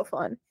gosh, it was so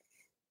fun.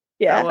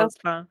 Yeah. That was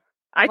fun.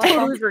 I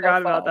totally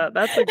forgot about that.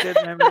 That's a good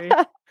memory.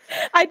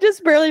 I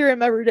just barely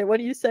remembered it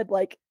when you said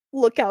like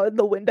look out in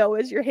the window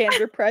as your hands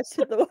are pressed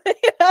to the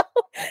window.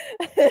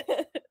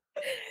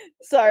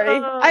 Sorry,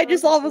 I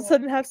just all of a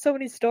sudden have so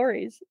many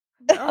stories.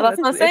 Oh, that's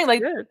what I'm saying.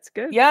 Like, it's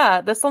good.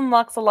 Yeah, this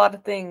unlocks a lot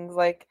of things.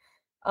 Like,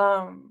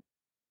 did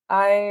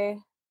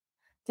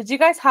you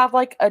guys have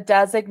like a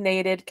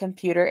designated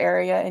computer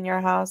area in your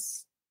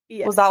house?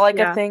 Yes. Was that like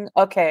a thing?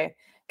 Okay,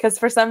 because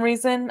for some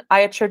reason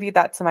I attribute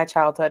that to my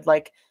childhood,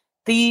 like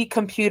the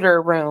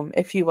computer room,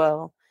 if you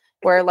will,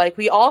 where like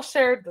we all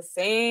shared the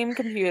same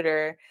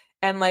computer,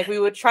 and like we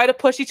would try to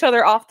push each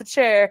other off the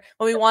chair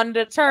when we wanted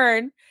to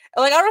turn.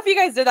 Like, I don't know if you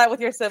guys did that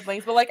with your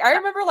siblings, but like I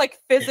remember like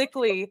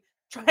physically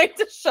trying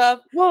to shove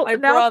my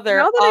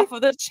brother off of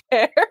the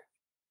chair.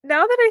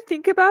 Now that I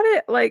think about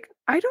it, like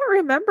I don't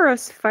remember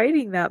us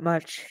fighting that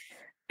much.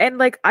 And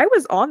like I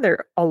was on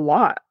there a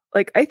lot.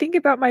 Like I think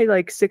about my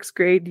like 6th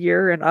grade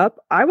year and up,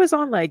 I was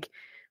on like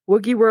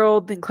Woogie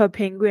World and Club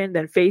Penguin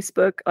and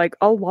Facebook like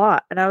a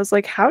lot. And I was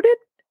like,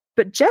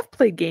 but Jeff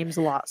played games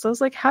a lot. So I was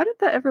like, how did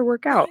that ever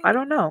work out? I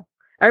don't know.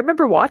 I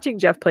remember watching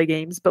Jeff play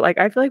games, but like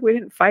I feel like we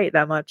didn't fight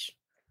that much.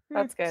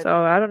 That's good.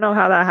 So I don't know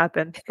how that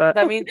happened, but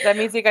that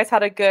means you guys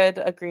had a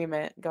good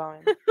agreement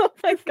going. Oh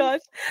my gosh.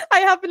 I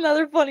have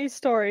another funny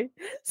story.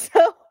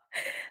 So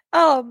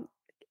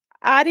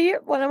Addie,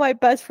 one of my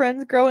best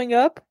friends growing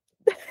up,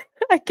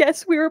 I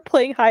guess we were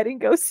playing hide and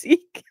go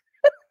seek.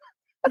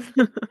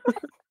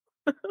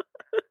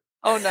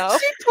 Oh no.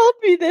 She told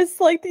me this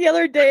like the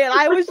other day, and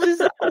I was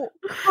just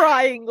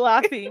crying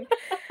laughing.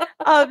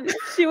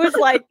 She was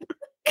like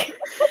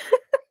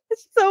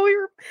so we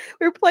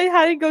were playing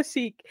hide and go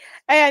seek,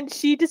 and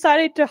she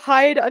decided to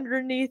hide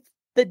underneath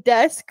the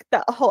desk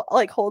that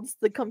holds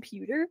the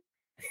computer.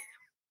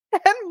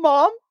 And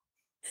mom,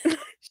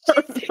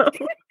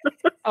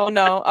 oh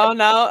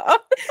no,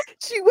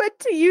 she went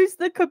to use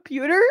the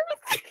computer.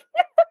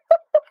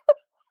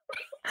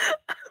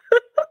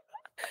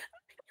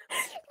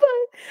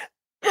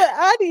 but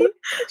Addie,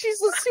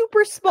 she's a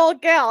super small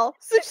gal,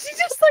 so she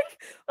just like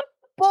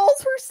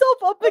balls herself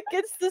up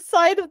against the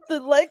side of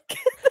the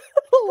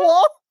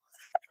wall.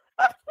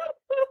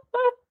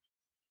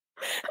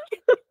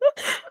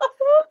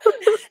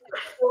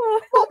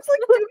 Mom's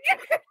like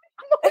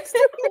mom's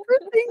doing her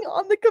thing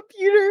on the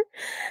computer,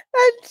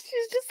 and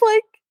she's just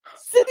like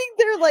sitting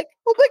there, like,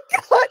 oh my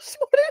gosh,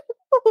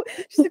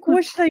 she's like,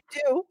 what should I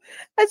do?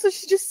 And so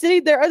she's just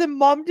sitting there, and then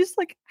mom just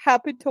like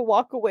happened to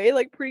walk away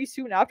like pretty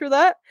soon after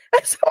that,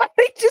 and so I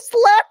just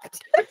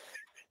left.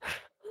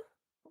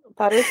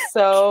 That is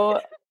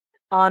so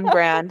on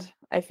brand,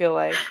 I feel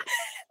like.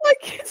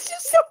 Like, it's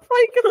just so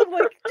funny because I'm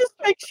like just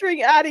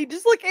picturing Addie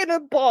just like in a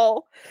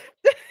ball.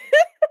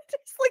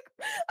 Just like,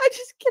 I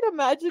just can't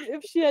imagine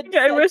if she had.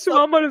 Yeah, I wish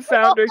mom would have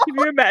found her. Can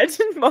you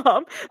imagine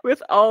mom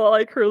with all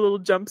like her little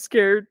jump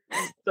scare,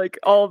 like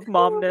all of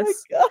momness,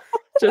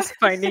 just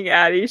finding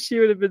Addie? She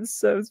would have been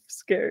so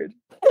scared.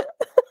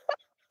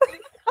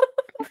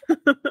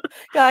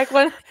 Yeah, like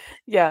when,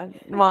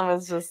 mom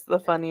is just the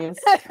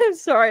funniest. I'm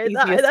sorry,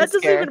 that Easiest to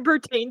doesn't scare. even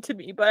pertain to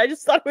me, but I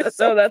just thought it was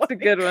So that's funny.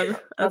 a good one.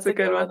 That's a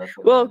good one. That's a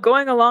good Well, one.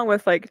 going along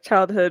with like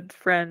childhood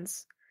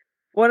friends,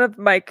 one of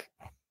like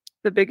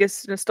the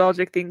biggest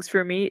nostalgic things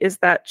for me is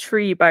that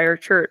tree by our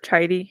church,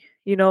 Heidi.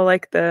 You know,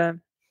 like the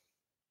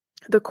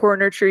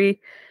corner tree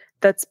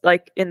that's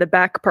like in the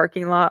back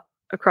parking lot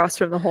across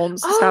from the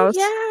Holmes' house.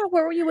 Yeah,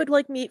 where you would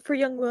like meet for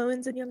young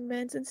women's and young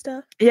men's and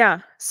stuff. Yeah.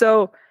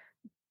 So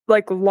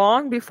like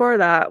long before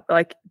that,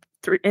 like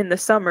in the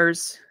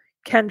summers,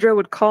 Kendra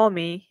would call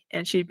me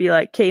and she'd be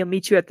like, "Okay, I'll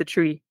meet you at the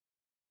tree."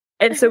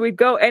 And so we'd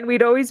go and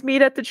we'd always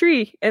meet at the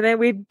tree and then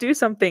we'd do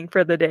something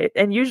for the day.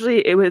 And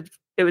usually it would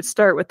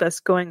start with us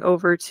going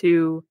over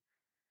to,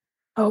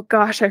 oh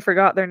gosh, I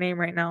forgot their name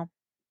right now.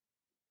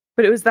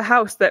 But it was the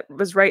house that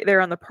was right there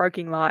on the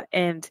parking lot,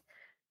 and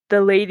the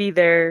lady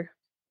there,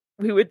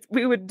 we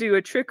would do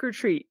a trick or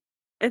treat.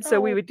 And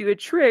so we would do a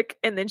trick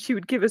and then she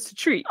would give us a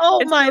treat. Oh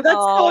and my, so, that's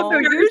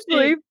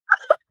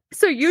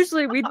so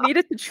usually we'd meet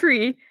at the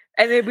tree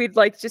and then we'd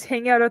like just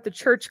hang out at the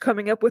church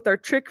coming up with our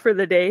trick for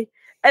the day.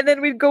 And then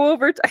we'd go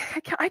over to,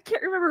 I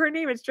can't remember her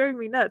name, it's driving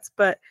me nuts,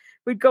 but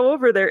we'd go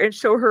over there and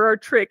show her our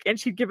trick and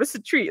she'd give us a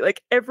treat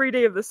like every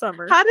day of the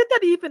summer. How did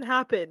that even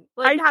happen?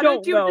 Like, I how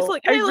don't did you know. just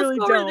like, I hey, let's really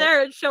go over don't.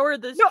 there and show her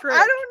this No, trick?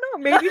 I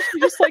don't know. Maybe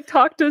she just like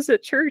talked to us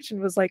at church and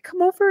was like,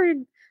 "Come over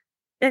and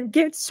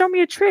show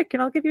me a trick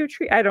and I'll give you a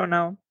treat." I don't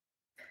know.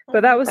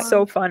 But that was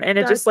so fun. And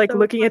it just like so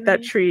looking at that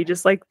funny. tree,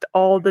 just like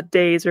all the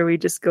days where we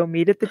just go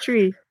meet at the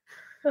tree.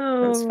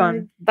 It's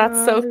fun.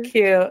 That's so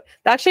cute.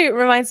 That actually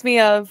reminds me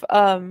of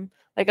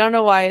like, I don't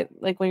know why,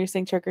 like when you're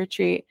saying trick or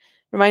treat,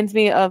 reminds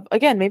me of,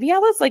 again, maybe I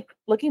was like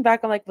looking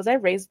back, I'm like, was I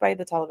raised by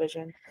the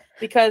television?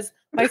 Because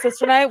my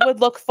sister and I would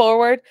look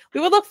forward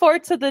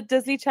to the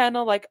Disney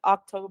Channel like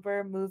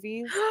October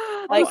movies.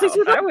 Like, those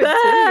are the I would best.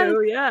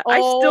 too. Yeah, I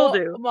still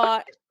do.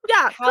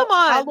 Yeah, come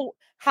on.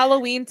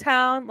 Halloween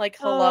Town, like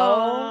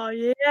hello.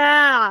 Oh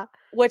yeah.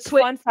 Which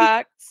fun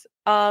fact?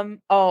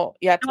 Oh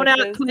yeah, Don't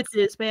have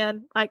Twitches,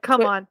 man. Like,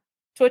 come on.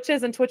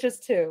 Twitches and Twitches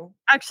too.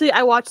 Actually,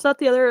 I watched that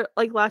the other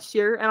last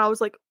year, and I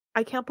was like,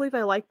 I can't believe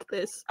I liked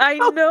this. I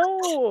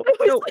know. It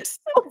was like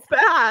so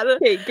bad.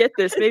 Okay, get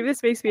this. Maybe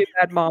this makes me a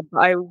bad mom. But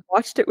I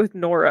watched it with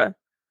Nora,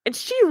 and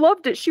she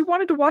loved it. She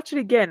wanted to watch it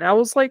again. I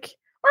was like,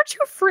 "Aren't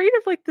you afraid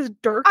of like this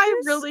darkness?"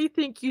 I really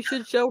think you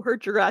should show her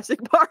Jurassic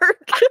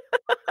Park.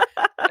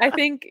 I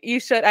think you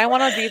should. I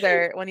want to be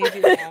there when you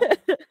do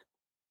that.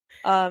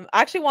 I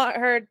actually want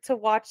her to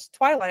watch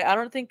Twilight. I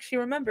don't think she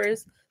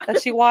remembers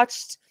that she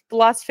watched the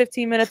last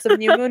 15 minutes of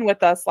New Moon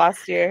with us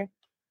last year.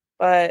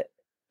 But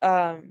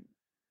no,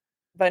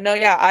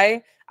 yeah,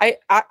 I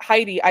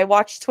Heidi, I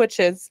watched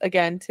Twitches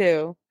again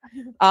too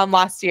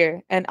last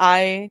year, and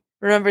I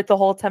remembered the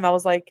whole time I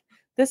was like,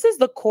 this is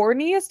the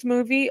corniest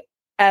movie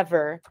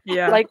ever.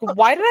 Yeah. Like,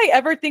 why did I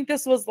ever think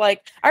this was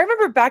like, I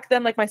remember back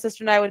then, like my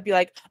sister and I would be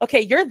like, okay,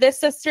 you're this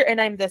sister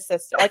and I'm this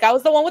sister. Like I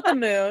was the one with the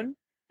moon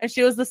and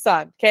she was the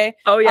sun. Okay.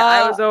 Oh yeah,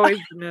 I was always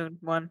the moon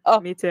one. Oh,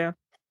 me too.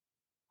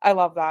 I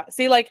love that.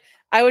 See, like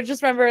I would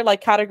just remember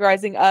like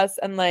categorizing us,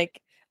 and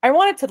like I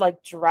wanted to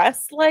like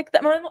dress like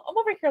that. I'm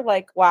over here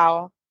like,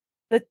 wow,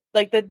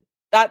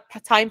 that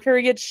time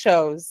period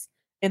shows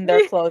in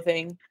their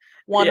clothing.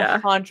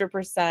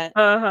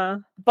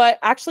 100%. But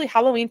actually,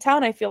 Halloween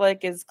Town, I feel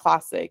like, is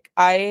classic.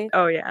 I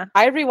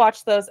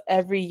rewatch those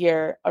every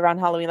year around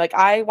Halloween. Like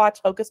I watch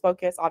Hocus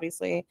Pocus,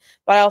 obviously,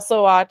 but I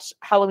also watch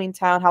Halloween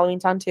Town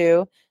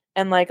 2,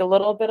 and like a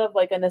little bit of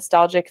like a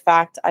nostalgic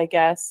fact, I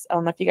guess. I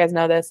don't know if you guys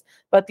know this,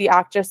 but the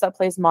actress that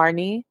plays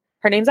Marnie,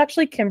 her name's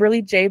actually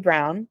Kimberly J.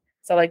 Brown.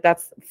 So like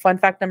that's fun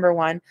fact number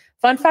 1.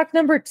 Fun fact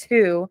number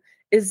 2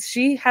 is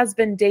she has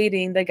been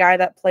dating the guy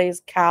that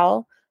plays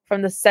Cal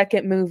from the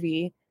second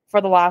movie for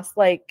the last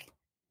like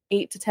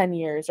 8 to 10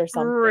 years or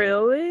something.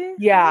 Really?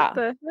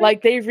 Yeah.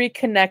 Like they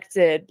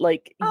reconnected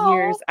like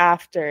years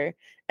after.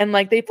 And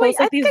like they post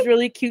these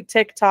really cute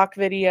TikTok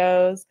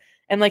videos,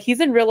 and like he's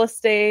in real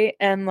estate,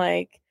 and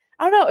like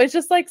I don't know, it's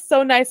just like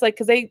so nice, like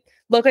because they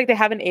look like they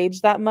haven't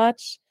aged that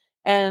much,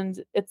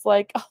 and it's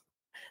like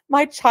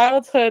my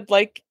childhood,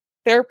 like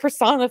they're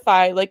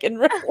personified like in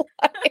real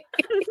life.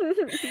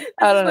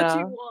 I don't know. What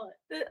you want.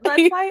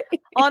 That's why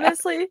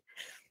honestly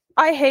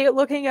I hate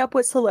looking up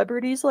what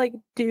celebrities like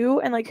do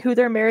and like who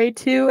they're married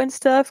to and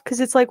stuff because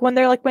it's like when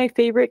they're like my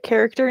favorite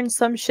character in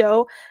some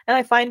show and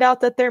I find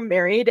out that they're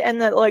married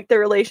and that like their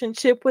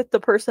relationship with the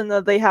person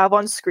that they have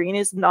on screen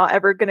is not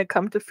ever going to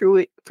come to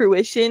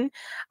fruition,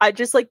 I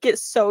just like get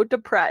so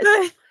depressed.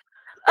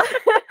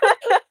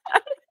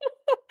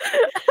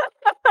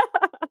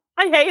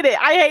 I hate it.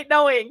 I hate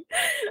knowing.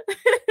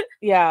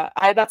 Yeah,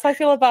 that's how I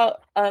feel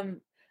about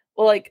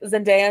well, like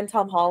Zendaya and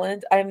Tom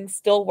Holland. I'm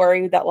still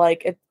worried that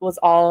like it was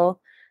all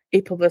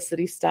a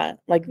publicity stunt,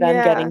 like them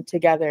Yeah. getting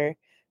together.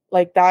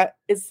 Like that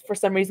is for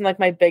some reason like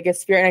my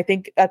biggest fear, and I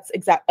think that's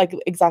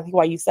exactly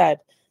why you said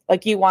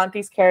like you want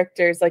these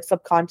characters like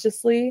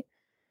subconsciously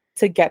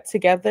to get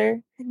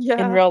together in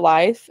Yeah. real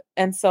life,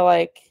 and so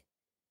like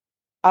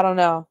I don't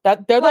know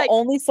that they're the Like-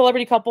 only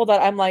celebrity couple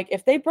that I'm like,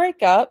 if they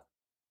break up,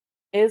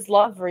 is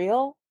love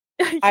real?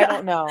 I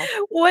don't know.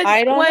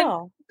 I don't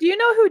know. Do you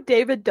know who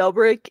David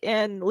Dobrik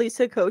and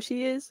Lisa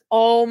Koshy is?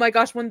 Oh my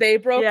gosh, when they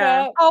broke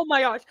up. Oh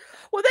my gosh.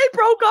 When they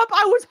broke up,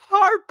 I was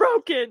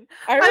heartbroken.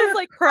 I was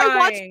like, crying. I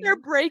watched their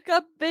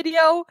breakup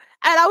video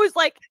and I was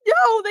like,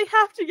 no, they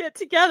have to get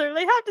together.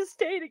 They have to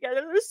stay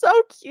together. They're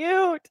so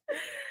cute.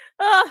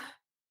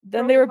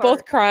 Then they were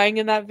both crying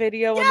in that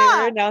video when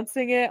they were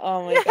announcing it.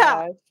 Oh my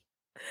gosh.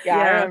 Yeah,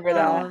 I remember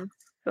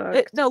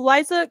that. No,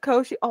 Liza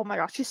Koshy. Oh my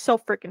gosh, she's so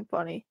freaking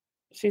funny.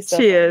 She's so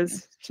funny.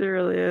 is. She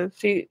really is.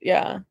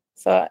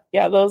 So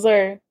yeah, those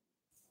are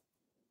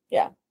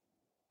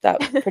that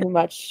pretty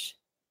much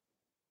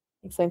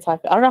explains how I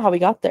feel. I don't know how we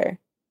got there,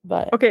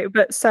 but okay.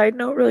 But side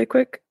note, really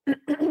quick.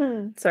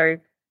 Sorry.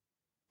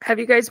 Have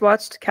you guys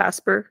watched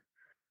Casper?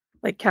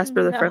 Like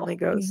Casper the Friendly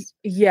Ghost?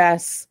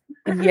 Yes.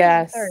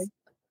 Yes.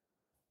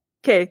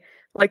 Okay,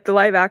 like the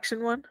live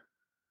action one?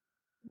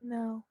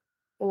 No.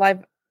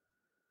 Live.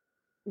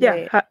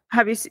 Yeah.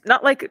 Have you seen?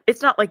 Not like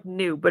it's not like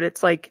new, but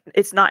it's like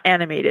it's not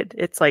animated.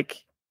 It's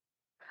like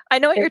I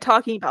know what you're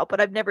talking about,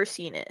 but I've never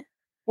seen it.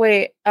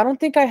 Wait, I don't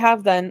think I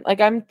have then. Like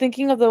I'm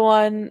thinking of the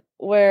one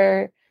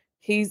where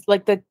he's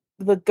like the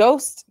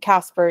ghost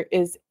Casper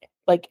is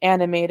like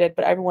animated,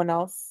 but everyone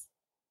else.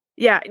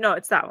 Yeah, no,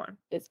 it's that one.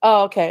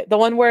 Okay. The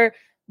one where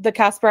the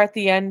Casper at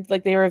the end,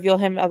 like they reveal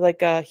him as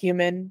like a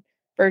human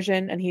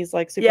version and he's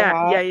like super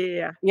hot.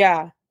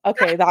 Yeah.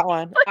 Okay, that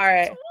one. All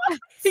right.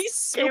 He's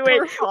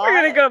super hot.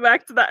 We're gonna go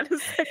back to that in a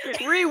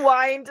second.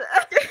 Rewind.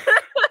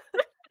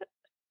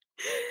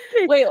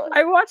 Wait,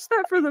 I watched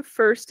that for the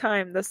first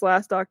time this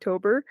last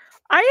October.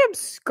 I am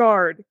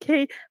scarred.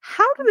 Okay,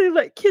 how do they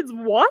let kids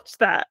watch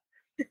that?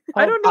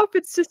 I don't know if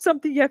it's just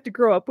something you have to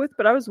grow up with,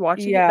 but I was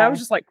watching it and I was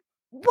just like,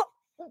 what?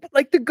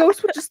 Like the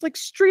ghost would just like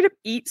straight up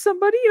eat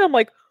somebody, and I'm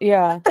like,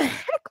 what the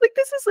heck? Like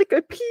this is like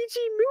a PG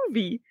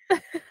movie.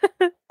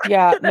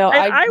 Yeah, no,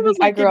 I was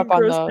like, I grew up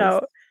on those.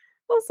 Out.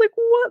 I was like,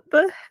 what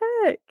the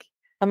heck?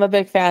 I'm a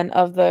big fan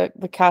of the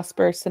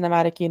Casper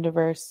cinematic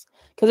universe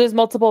because there's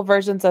multiple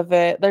versions of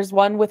it. There's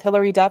one with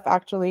Hilary Duff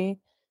actually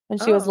when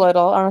she was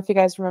little. I don't know if you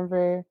guys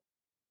remember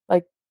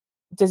like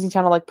Disney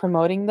Channel like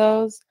promoting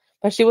those,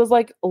 but she was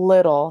like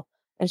little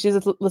and she's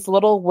this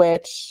little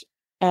witch,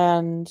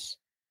 and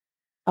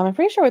I'm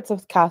pretty sure it's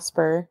with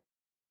Casper.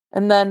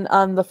 And then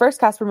the first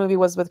Casper movie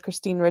was with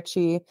Christine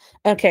Ricci.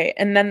 Okay,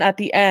 and then at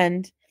the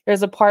end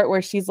there's a part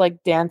where she's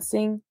like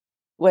dancing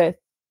with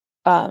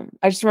I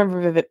just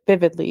remember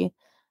vividly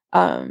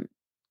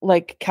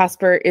like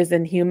Casper is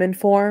in human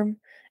form,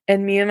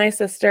 and me and my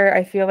sister,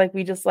 I feel like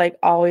we just like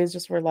always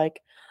just were like,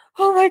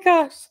 oh my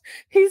gosh,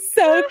 he's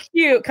so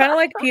cute. Kind of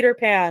like Peter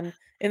Pan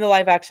in the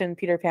live action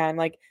Peter Pan,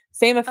 like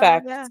same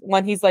effect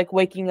when he's like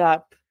waking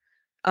up.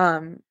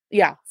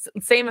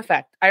 Same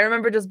effect. I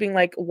remember just being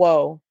like,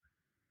 whoa,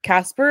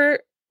 Casper,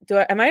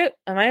 am I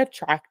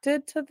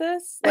attracted to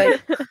this?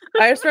 Like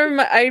I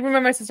remember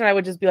my sister and I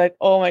would just be like,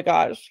 oh my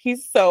gosh,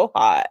 he's so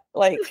hot.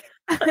 Like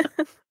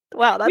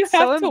wow, that's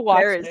so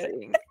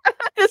embarrassing.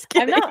 Just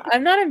kidding.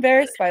 I'm not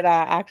embarrassed by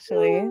that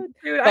actually.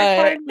 Dude, I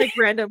find like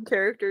random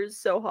characters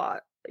so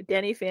hot. Like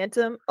Danny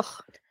Phantom. Oh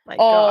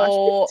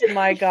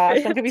my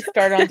gosh. Don't get me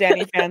started on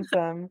Danny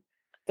Phantom.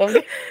 Don't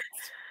get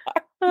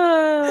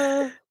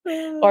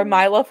or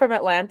Milo from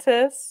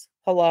Atlantis.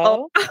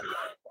 Hello.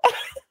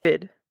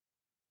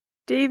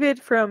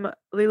 David from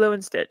Lilo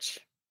and Stitch.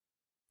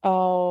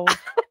 Oh.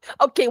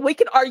 Okay, we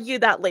can argue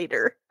that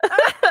later.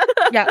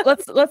 Yeah,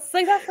 let's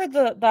say that for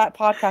that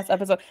podcast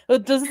episode.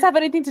 Does this have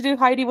anything to do,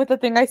 Heidi, with the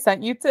thing I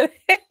sent you today?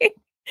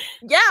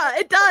 Yeah,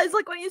 it does.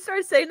 Like when you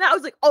started saying that, I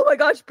was like, oh my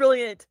gosh,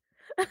 brilliant.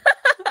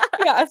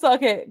 Yeah, so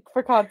okay,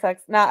 for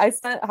context. Now I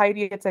sent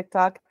Heidi a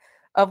TikTok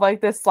of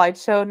like this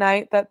slideshow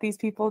night that these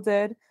people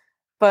did.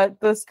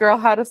 But this girl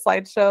had a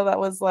slideshow that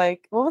was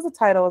like, what was the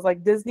title? It was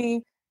like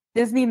Disney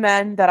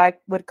men that I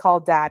would call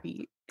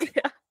daddy.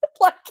 Yeah.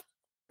 Like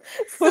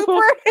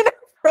super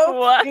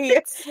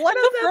inappropriate. One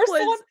of them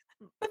was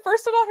the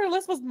first one on her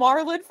list was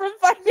Marlon from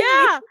Finding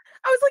Yeah.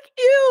 I was like,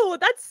 ew,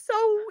 that's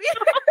so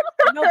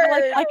weird. No, but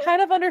like I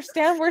kind of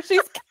understand where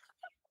she's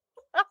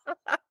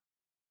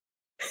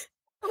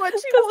When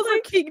she was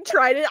like King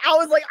Trident, I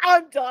was like,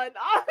 I'm done.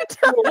 I'm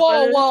done.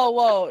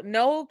 Whoa.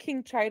 No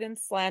King Trident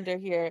slander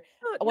here.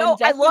 No,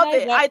 I love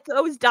it.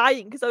 I was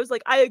dying because I was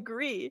like, I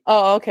agree.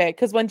 Oh, okay.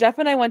 Because when Jeff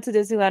and I went to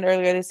Disneyland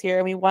earlier this year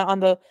and we went on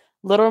the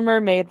Little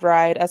Mermaid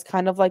ride as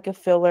kind of like a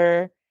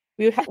filler,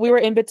 we were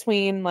in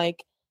between,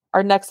 like,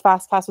 our next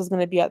fast pass was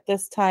going to be at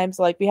this time.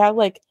 So like we had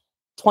like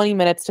 20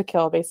 minutes to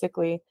kill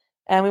basically.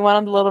 And we went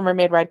on the Little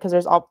Mermaid ride because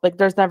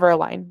there's never a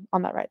line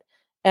on that ride.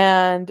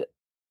 And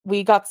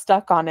we got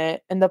stuck on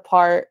it in the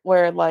part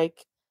where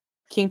like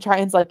King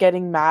Triton's like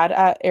getting mad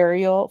at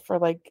Ariel for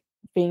like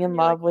being in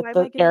love with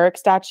the Eric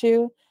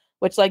statue,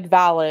 which like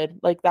valid,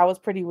 like that was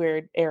pretty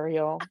weird,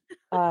 Ariel.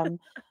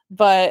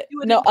 But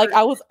no, like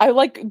I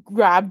like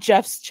grabbed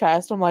Jeff's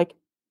chest. I'm like,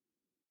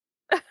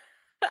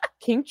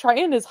 King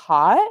Triton is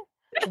hot?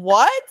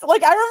 What?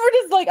 Like I remember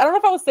just like I don't know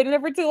if I was sitting there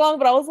for too long,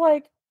 but I was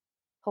like,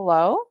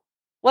 hello?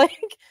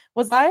 Like,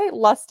 was I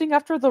lusting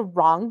after the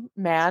wrong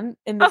man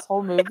in this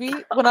whole movie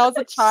when I was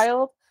a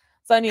child?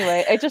 So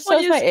anyway, it just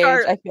shows my age.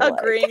 I feel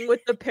agreeing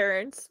with the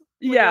parents.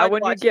 Yeah,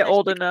 when you get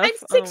old enough.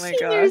 I'm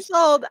 16 years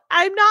old.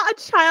 I'm not a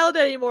child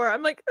anymore.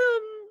 I'm like,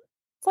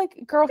 it's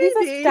like, girl, he's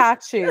a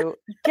statue.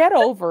 Get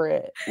over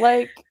it.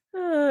 Like,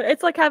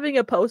 it's like having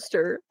a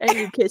poster and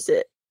you kiss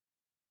it.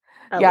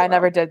 Yeah, I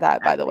never did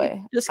that, by the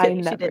way. Just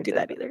kidding. She didn't do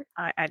that either.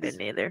 I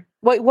didn't either.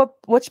 Wait,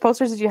 which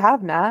posters did you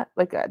have, Nat?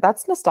 Like,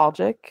 that's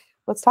nostalgic.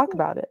 Let's talk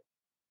about it.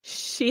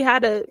 She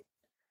had a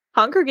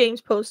Hunger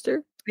Games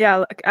poster.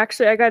 Yeah,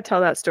 actually, I gotta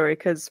tell that story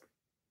because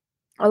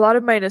a lot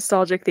of my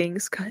nostalgic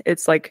things,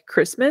 it's like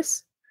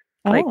Christmas,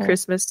 like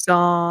Christmas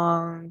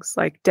songs,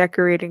 like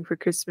decorating for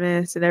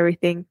Christmas and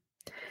everything.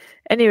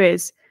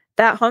 Anyways,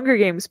 that Hunger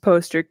Games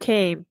poster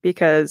came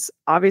because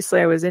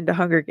obviously I was into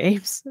Hunger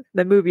Games.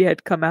 The movie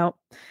had come out.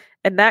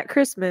 And that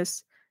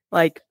Christmas,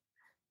 like,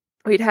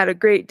 we'd had a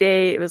great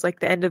day. It was like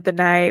the end of the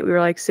night. We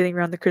were like sitting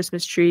around the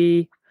Christmas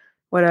tree,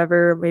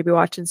 whatever, maybe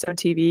watching some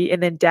TV.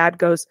 And then Dad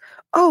goes,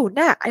 "Oh,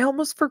 Nat, I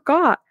almost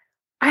forgot.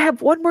 I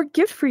have one more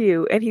gift for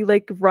you." And he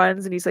like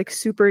runs and he's like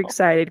super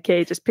excited.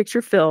 Okay, just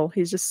picture Phil.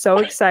 He's just so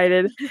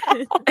excited.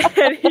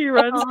 And he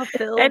runs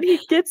and he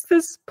gets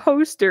this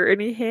poster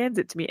and he hands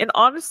it to me. And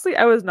honestly,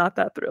 I was not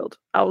that thrilled.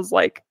 I was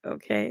like,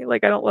 okay,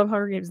 like I don't love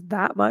Hunger Games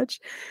that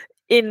much.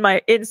 In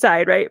my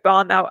inside, right? But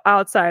on the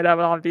outside, I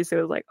obviously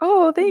was like,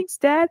 "Oh, thanks,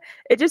 Dad."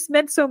 It just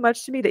meant so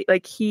much to me that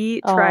like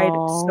he tried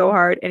so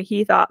hard and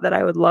he thought that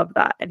I would love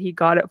that and he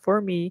got it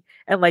for me.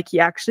 And like he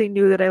actually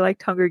knew that I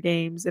liked Hunger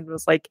Games and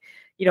was like,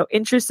 you know,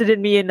 interested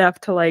in me enough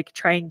to like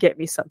try and get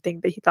me something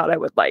that he thought I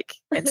would like.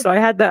 And so I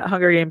had that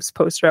Hunger Games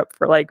poster up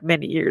for like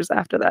many years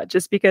after that,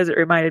 just because it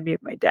reminded me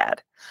of my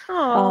dad.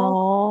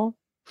 Oh,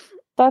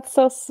 that's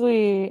so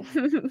sweet.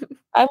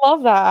 I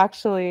love that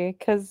actually,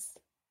 because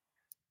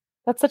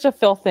that's such a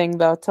Phil thing,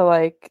 though, to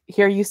like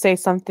hear you say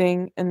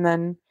something and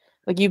then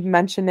like you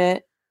mention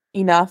it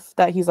enough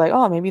that he's like,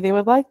 "Oh, maybe they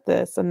would like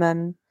this," and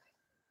then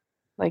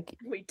like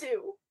we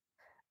do.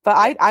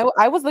 But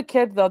I was the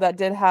kid though that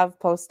did have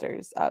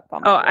posters up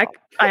on my wall.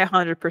 I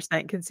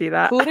 100% can see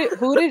that.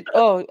 Who did?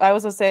 Oh, I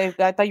was gonna say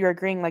I thought you were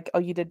agreeing. Like, oh,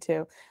 you did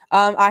too.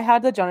 I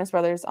had the Jonas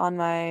Brothers on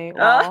my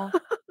wall.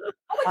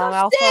 Oh my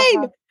gosh,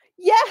 same.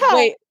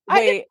 Yeah.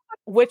 Wait.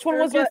 Which one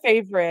was your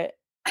favorite?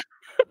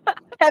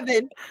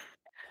 Kevin.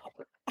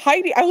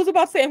 Heidi, I was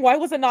about saying why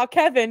was it not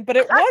Kevin, but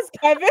it was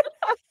Kevin.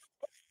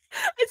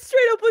 It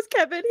straight up was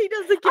Kevin. He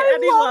doesn't get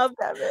any love.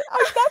 Kevin.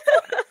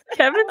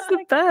 Kevin's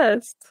the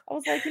best. I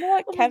was like, you know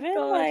what, Kevin?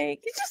 Like,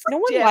 he's just no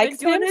one likes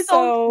him,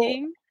 so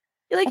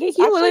like he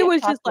literally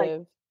was just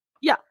like,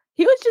 yeah,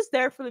 he was just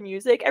there for the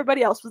music.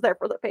 Everybody else was there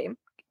for the fame.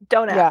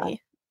 Don't at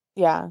me.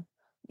 Yeah.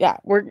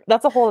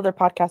 That's a whole other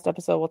podcast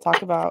episode. We'll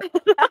talk about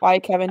why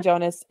Kevin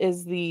Jonas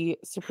is the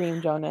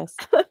supreme Jonas.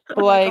 But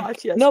like, gosh,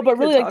 yes, no, but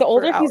really, like the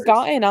older he's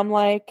gotten, I'm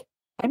like,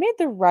 I made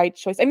the right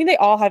choice. I mean, they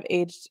all have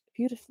aged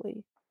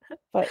beautifully,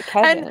 but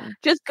Kevin, and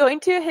just going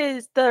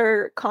to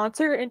their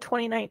concert in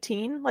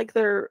 2019, like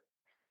their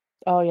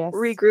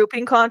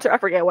regrouping concert. I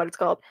forget what it's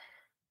called,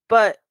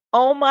 but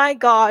oh my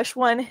gosh,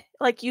 when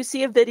like you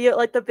see a video,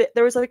 like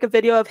there was like a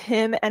video of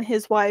him and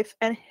his wife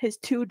and his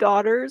two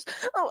daughters.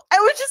 Oh, I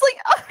was just like,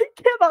 I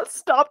cannot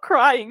stop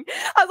crying.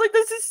 I was like,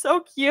 this is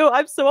so cute.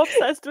 I'm so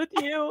obsessed with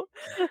you.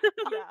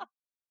 Yeah.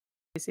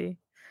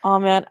 Oh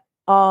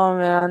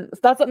man.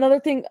 That's another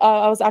thing.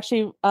 I was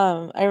actually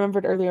I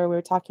remembered earlier we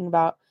were talking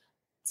about.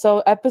 So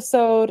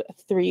episode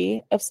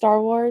 3 of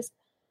Star Wars,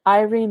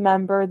 I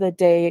remember the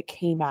day it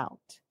came out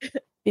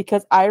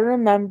because I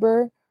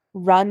remember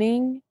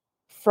running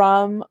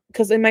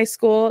because in my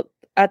school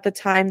at the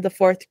time the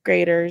 4th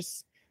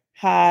graders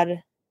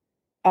had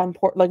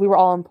we were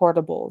all in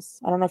portables.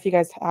 I don't know if you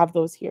guys have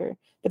those here,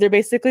 but they're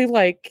basically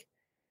like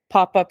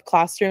pop-up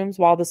classrooms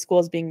while the school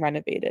is being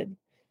renovated.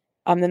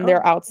 Then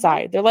they're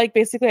outside. They're like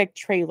basically like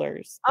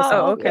trailers.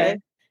 Oh, okay.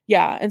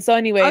 Yeah, and so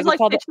anyway, I was like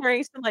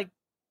picturing some like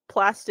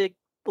plastic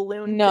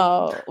balloon.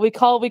 No, we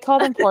call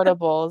them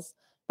portables.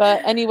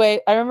 But anyway,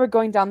 I remember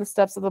going down the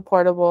steps of the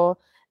portable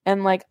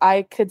and like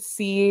I could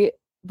see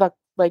the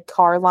like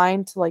car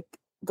line to like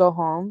go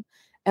home,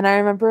 And I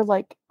remember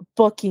like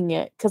booking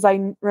it because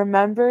I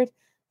remembered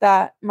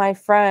that my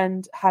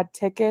friend had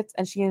tickets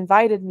and she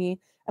invited me.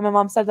 And my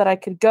mom said that I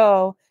could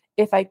go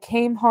if I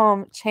came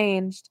home,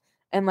 changed,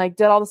 and like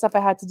did all the stuff I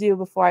had to do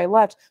before I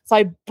left. So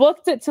I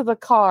booked it to the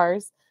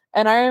cars.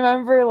 And I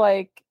remember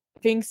like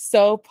being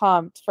so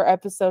pumped for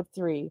episode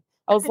 3.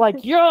 I was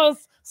like,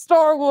 yes,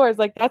 Star Wars.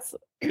 Like that's,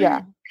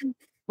 yeah,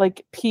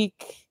 like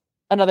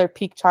another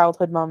peak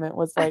childhood moment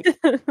was like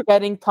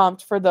getting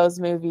pumped for those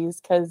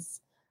movies. Cause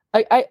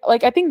I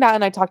think Nat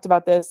and I talked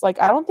about this.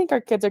 Like, I don't think our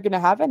kids are going to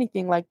have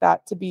anything like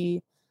that to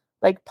be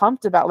like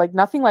pumped about. Like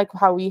nothing like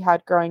how we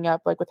had growing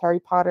up, like with Harry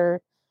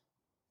Potter,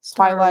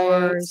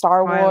 Twilight,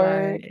 Star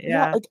Wars.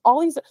 Yeah. Like all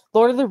these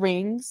Lord of the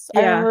Rings. I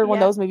remember when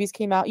those movies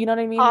came out, you know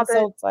what I mean? Hobbit.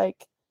 So it's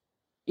like,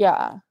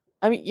 yeah.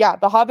 I mean, yeah,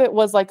 The Hobbit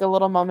was like a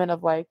little moment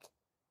of like,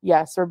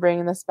 yes, we're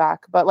bringing this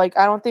back. But like,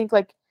 I don't think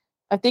like,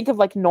 I think of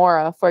like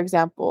Nora, for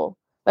example.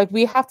 Like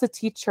we have to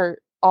teach her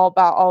all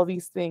about all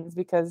these things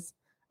because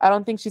I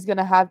don't think she's going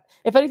to have,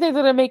 if anything,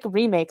 they're going to make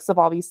remakes of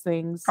all these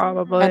things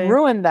Probably. and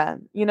ruin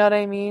them. You know what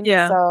I mean?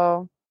 Yeah.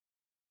 So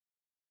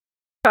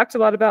talked a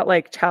lot about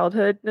like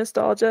childhood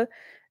nostalgia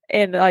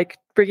and like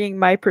bringing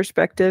my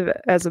perspective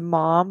as a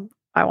mom.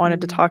 I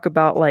wanted to talk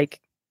about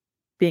like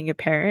being a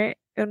parent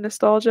and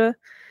nostalgia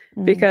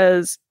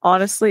because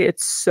honestly,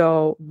 it's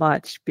so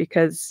much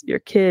because your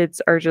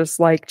kids are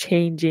just like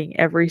changing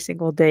every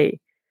single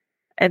day.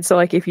 And so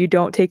like if you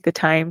don't take the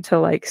time to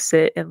like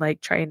sit and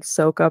like try and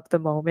soak up the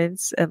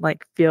moments and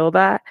like feel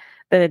that,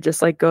 then it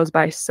just like goes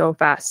by so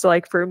fast. So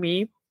like for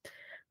me,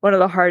 one of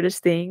the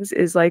hardest things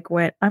is like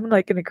when I'm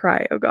like gonna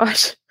cry. Oh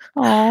gosh.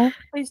 Oh,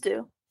 please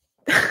do.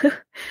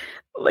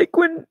 Like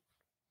when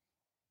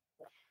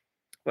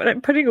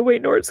I'm putting away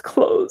Nora's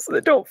clothes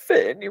that don't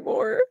fit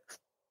anymore.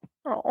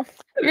 Oh,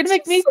 you're gonna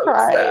make me so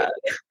cry. Sad.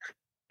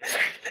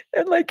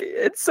 And like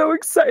it's so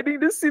exciting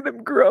to see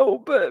them grow,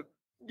 but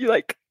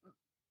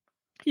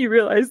you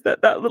realize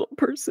that little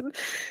person,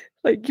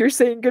 like you're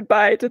saying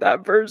goodbye to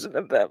that version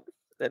of them,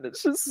 and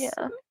it's just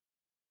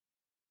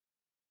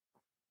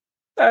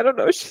I don't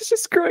know. She's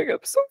just growing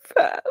up so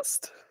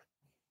fast.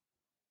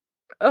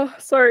 Oh,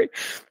 sorry.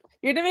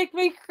 You're gonna make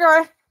me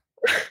cry.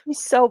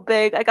 She's so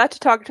big. I got to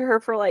talk to her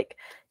for like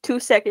 2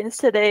 seconds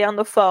today on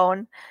the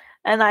phone,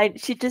 and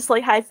she just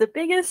like has the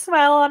biggest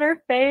smile on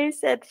her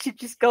face, and she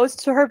just goes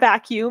to her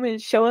vacuum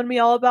and showing me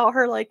all about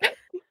her like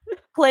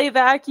play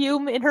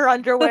vacuum in her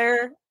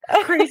underwear,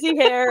 crazy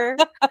hair.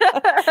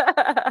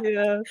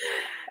 Yeah,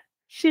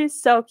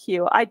 she's so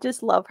cute. I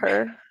just love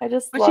her. I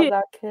just love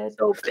that kid.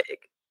 So big.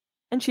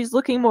 And she's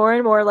looking more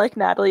and more like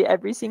Natalie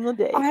every single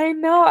day. I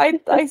know.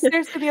 I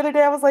seriously the other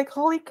day I was like,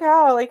 holy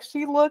cow, like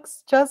she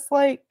looks just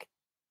like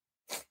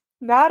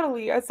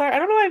Natalie. I'm sorry, I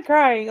don't know why I'm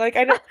crying. Like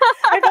I've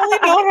only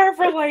known her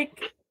for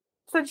like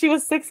since she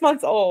was 6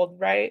 months old,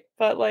 right?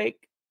 But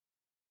like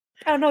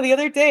I don't know, the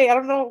other day, I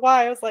don't know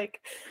why, I was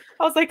like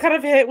kind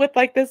of hit with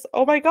like this,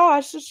 oh my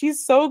gosh,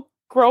 she's so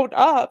grown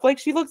up. Like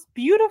she looks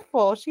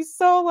beautiful. She's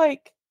so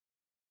like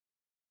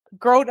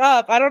grown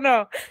up. I don't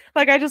know.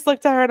 Like I just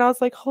looked at her and I was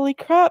like, holy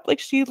crap, like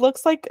she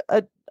looks like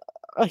a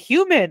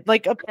human,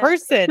 like a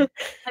person.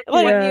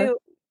 Like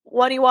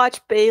when you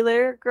watch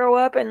Baylor grow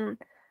up and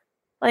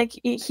like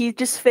he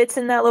just fits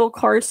in that little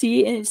car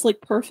seat and it's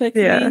like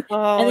perfectly. Yeah.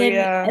 Oh,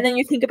 and then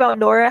you think about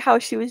Nora, how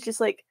she was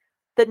just like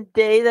the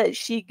day that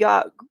she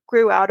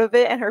grew out of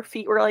it and her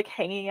feet were like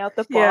hanging out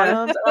the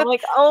bottom. I'm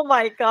like, oh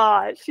my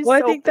gosh. She's well,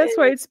 so I think big. that's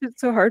why it's been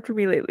so hard for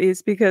me lately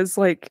is because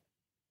like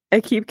I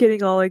keep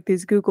getting all like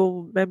these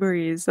Google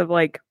memories of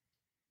like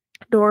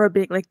Nora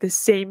being like the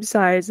same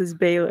size as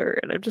Baylor,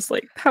 and I'm just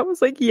like, that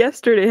was like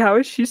yesterday. How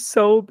is she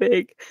so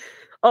big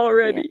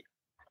already?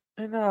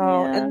 I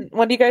know. Yeah. And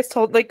when you guys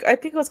told, like, I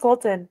think it was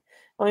Colton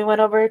when we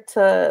went over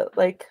to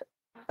like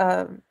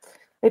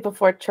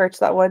before church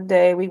that one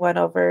day, we went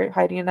over,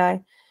 Heidi and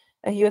I,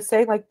 and he was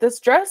saying like, this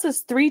dress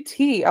is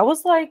 3T. I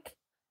was like,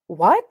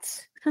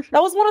 what?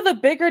 That was one of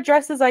the bigger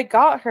dresses I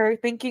got her,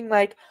 thinking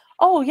like,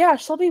 oh yeah,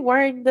 she'll be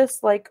wearing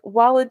this like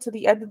well into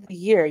the end of the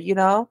year, you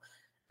know?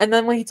 And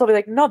then when he told me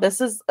like, no,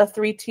 this is a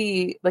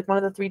 3T, like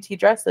one of the 3T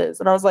dresses.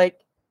 And I was like,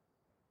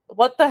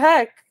 what the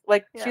heck?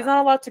 Like she's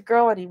not allowed to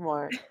grow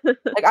anymore.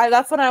 Like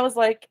that's when I was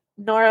like,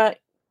 Nora,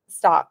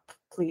 stop,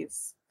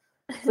 please.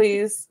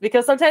 Please.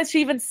 Because sometimes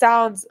she even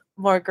sounds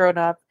more grown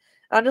up.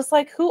 And I'm just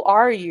like, who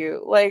are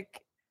you?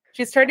 Like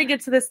she's turning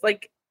into this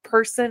like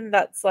person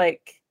that's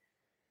like,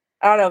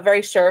 I don't know,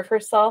 very sure of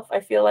herself. I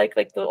feel like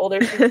the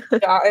older she's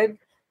gotten,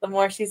 the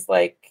more she's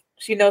like,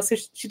 she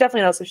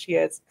definitely knows who she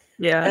is.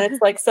 Yeah. And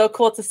it's like so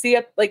cool to see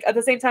it. Like at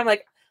the same time,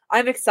 like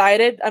I'm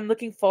excited. I'm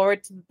looking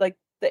forward to like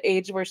the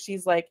age where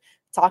she's like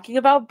talking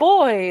about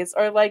boys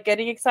or like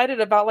getting excited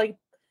about like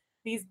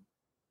these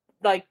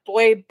like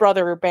boy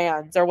brother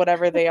bands or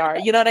whatever they are.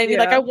 You know what I mean?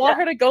 Like I want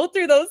her to go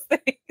through those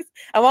things.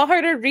 I want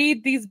her to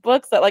read these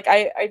books that like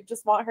I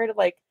just want her to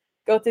like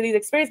go through these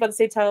experiences, but at the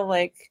same time I'm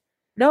like,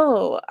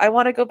 no, I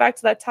want to go back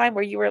to that time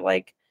where you were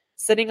like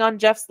sitting on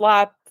Jeff's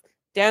lap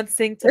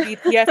dancing to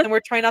BTS and we're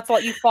trying not to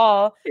let you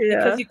fall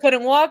because you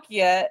couldn't walk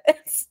yet.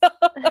 So,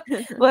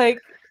 like,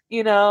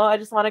 I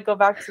just want to go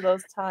back to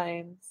those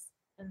times.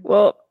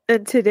 Well,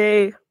 and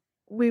today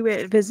we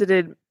went and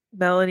visited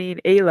Melanie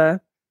and Ayla,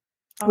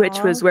 which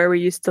was where we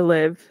used to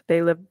live.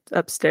 They lived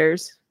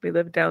upstairs. We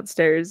lived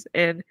downstairs.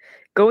 And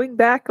going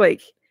back,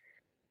 like,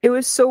 it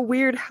was so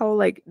weird how,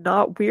 like,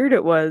 not weird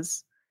it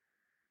was.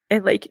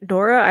 And, like,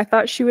 Nora, I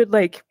thought she would,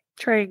 like,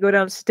 try and go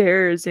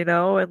downstairs,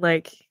 and,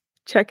 like,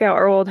 check out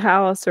our old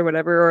house or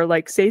whatever, or,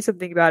 like, say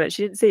something about it.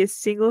 She didn't say a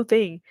single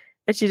thing.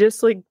 And she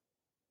just, like,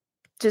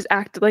 just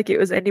acted like it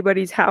was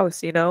anybody's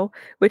house,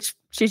 which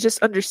she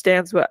just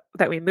understands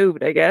that we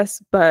moved, I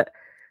guess. But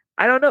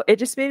I don't know. It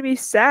just made me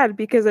sad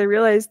because I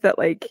realized that,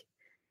 like,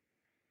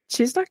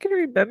 she's not going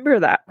to remember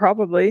that,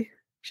 probably.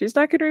 She's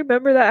not going to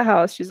remember that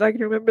house. She's not going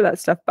to remember that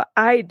stuff, but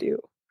I do.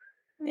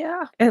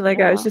 Yeah. And, like,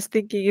 I was just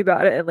thinking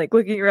about it and, like,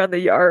 looking around the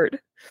yard.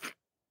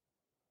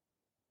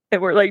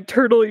 And where, like,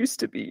 Turtle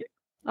used to be.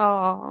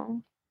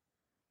 Oh.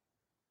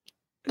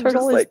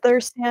 Turtle is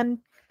their sand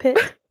pit.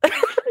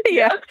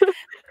 Yeah.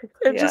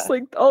 And just,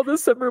 like, all the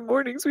summer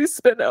mornings we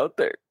spent out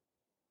there.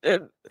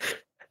 And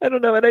I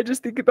don't know. And I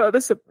just think about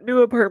this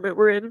new apartment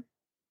we're in.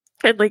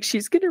 And, like,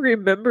 she's going to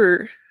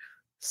remember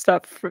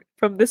stuff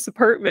from this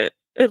apartment.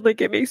 And, like,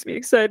 it makes me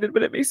excited,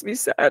 but it makes me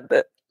sad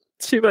that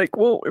she, like,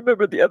 won't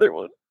remember the other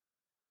one.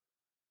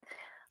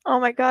 Oh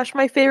my gosh,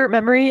 my favorite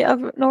memory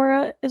of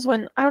Nora is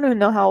when I don't even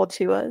know how old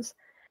she was,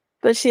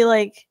 but she,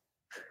 like,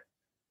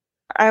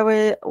 I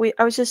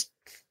was just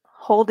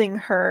holding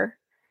her,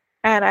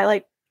 and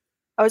I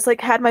was like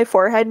had my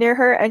forehead near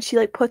her, and she,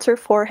 like, puts her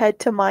forehead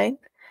to mine,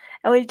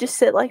 and we just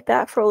sit like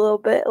that for a little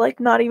bit, like,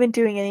 not even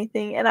doing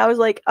anything, and I was,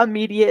 like,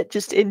 immediate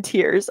just in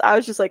tears. I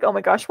was just like, oh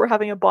my gosh, we're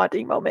having a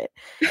bonding moment.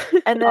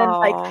 And then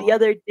like the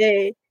other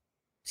day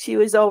she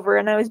was over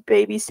and I was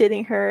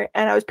babysitting her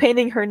and I was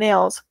painting her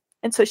nails.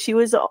 And so she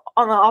was on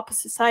the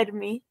opposite side of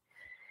me.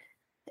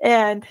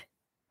 And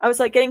I was,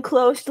 like, getting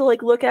close to,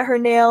 like, look at her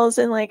nails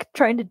and, like,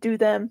 trying to do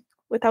them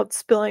without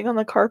spilling on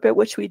the carpet,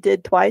 which we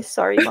did twice.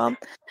 Sorry, Mom.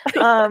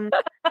 Because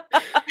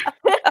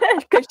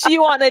she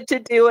wanted to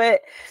do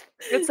it.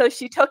 And so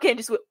she took it and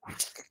just went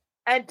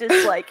and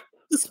just, like,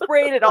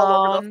 sprayed it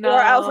all over the floor.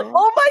 I was like,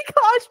 oh my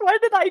gosh,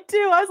 what did I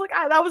do? I was like,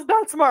 that was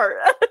not smart.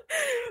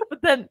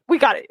 But then we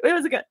got it. It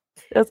was good.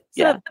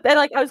 Then,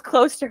 like, I was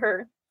close to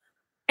her.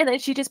 And then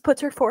she just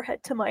puts her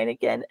forehead to mine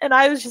again. And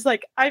I was just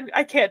like,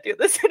 I can't do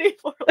this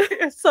anymore. Like,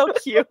 it was so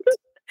cute.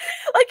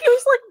 Like, it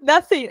was like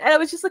nothing. And it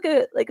was just like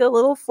a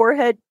little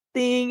forehead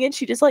thing. And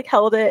she just, like,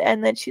 held it.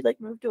 And then she, like,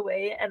 moved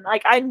away. And,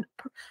 like, I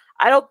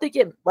don't think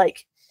it,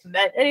 like,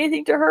 meant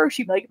anything to her.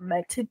 She, like,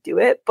 meant to do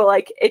it. But,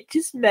 like, it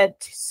just meant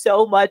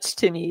so much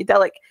to me that,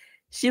 like,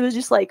 she was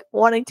just, like,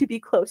 wanting to be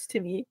close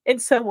to me in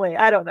some way.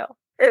 I don't know.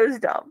 It was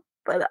dumb.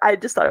 But I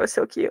just thought it was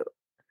so cute.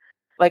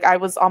 Like, I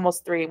was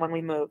almost 3 when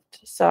we moved.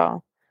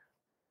 So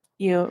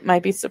you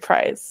might be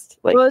surprised.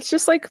 Like, well, it's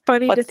just, like,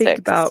 funny to think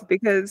about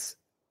because,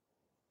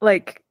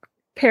 like,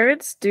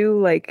 parents do,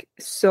 like,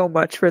 so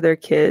much for their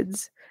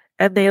kids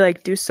and they,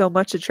 like, do so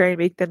much to try and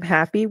make them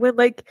happy when,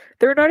 like,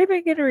 they're not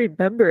even going to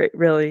remember it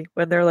really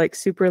when they're, like,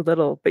 super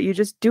little, but you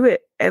just do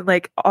it. And,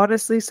 like,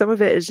 honestly, some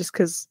of it is just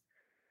because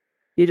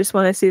you just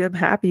want to see them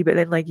happy, but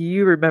then, like,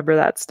 you remember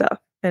that stuff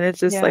and it's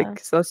just like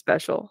so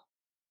special.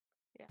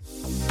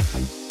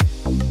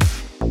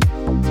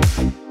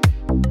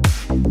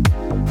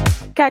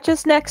 Catch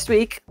us next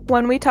week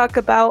when we talk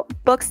about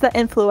books that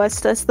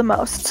influenced us the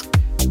most.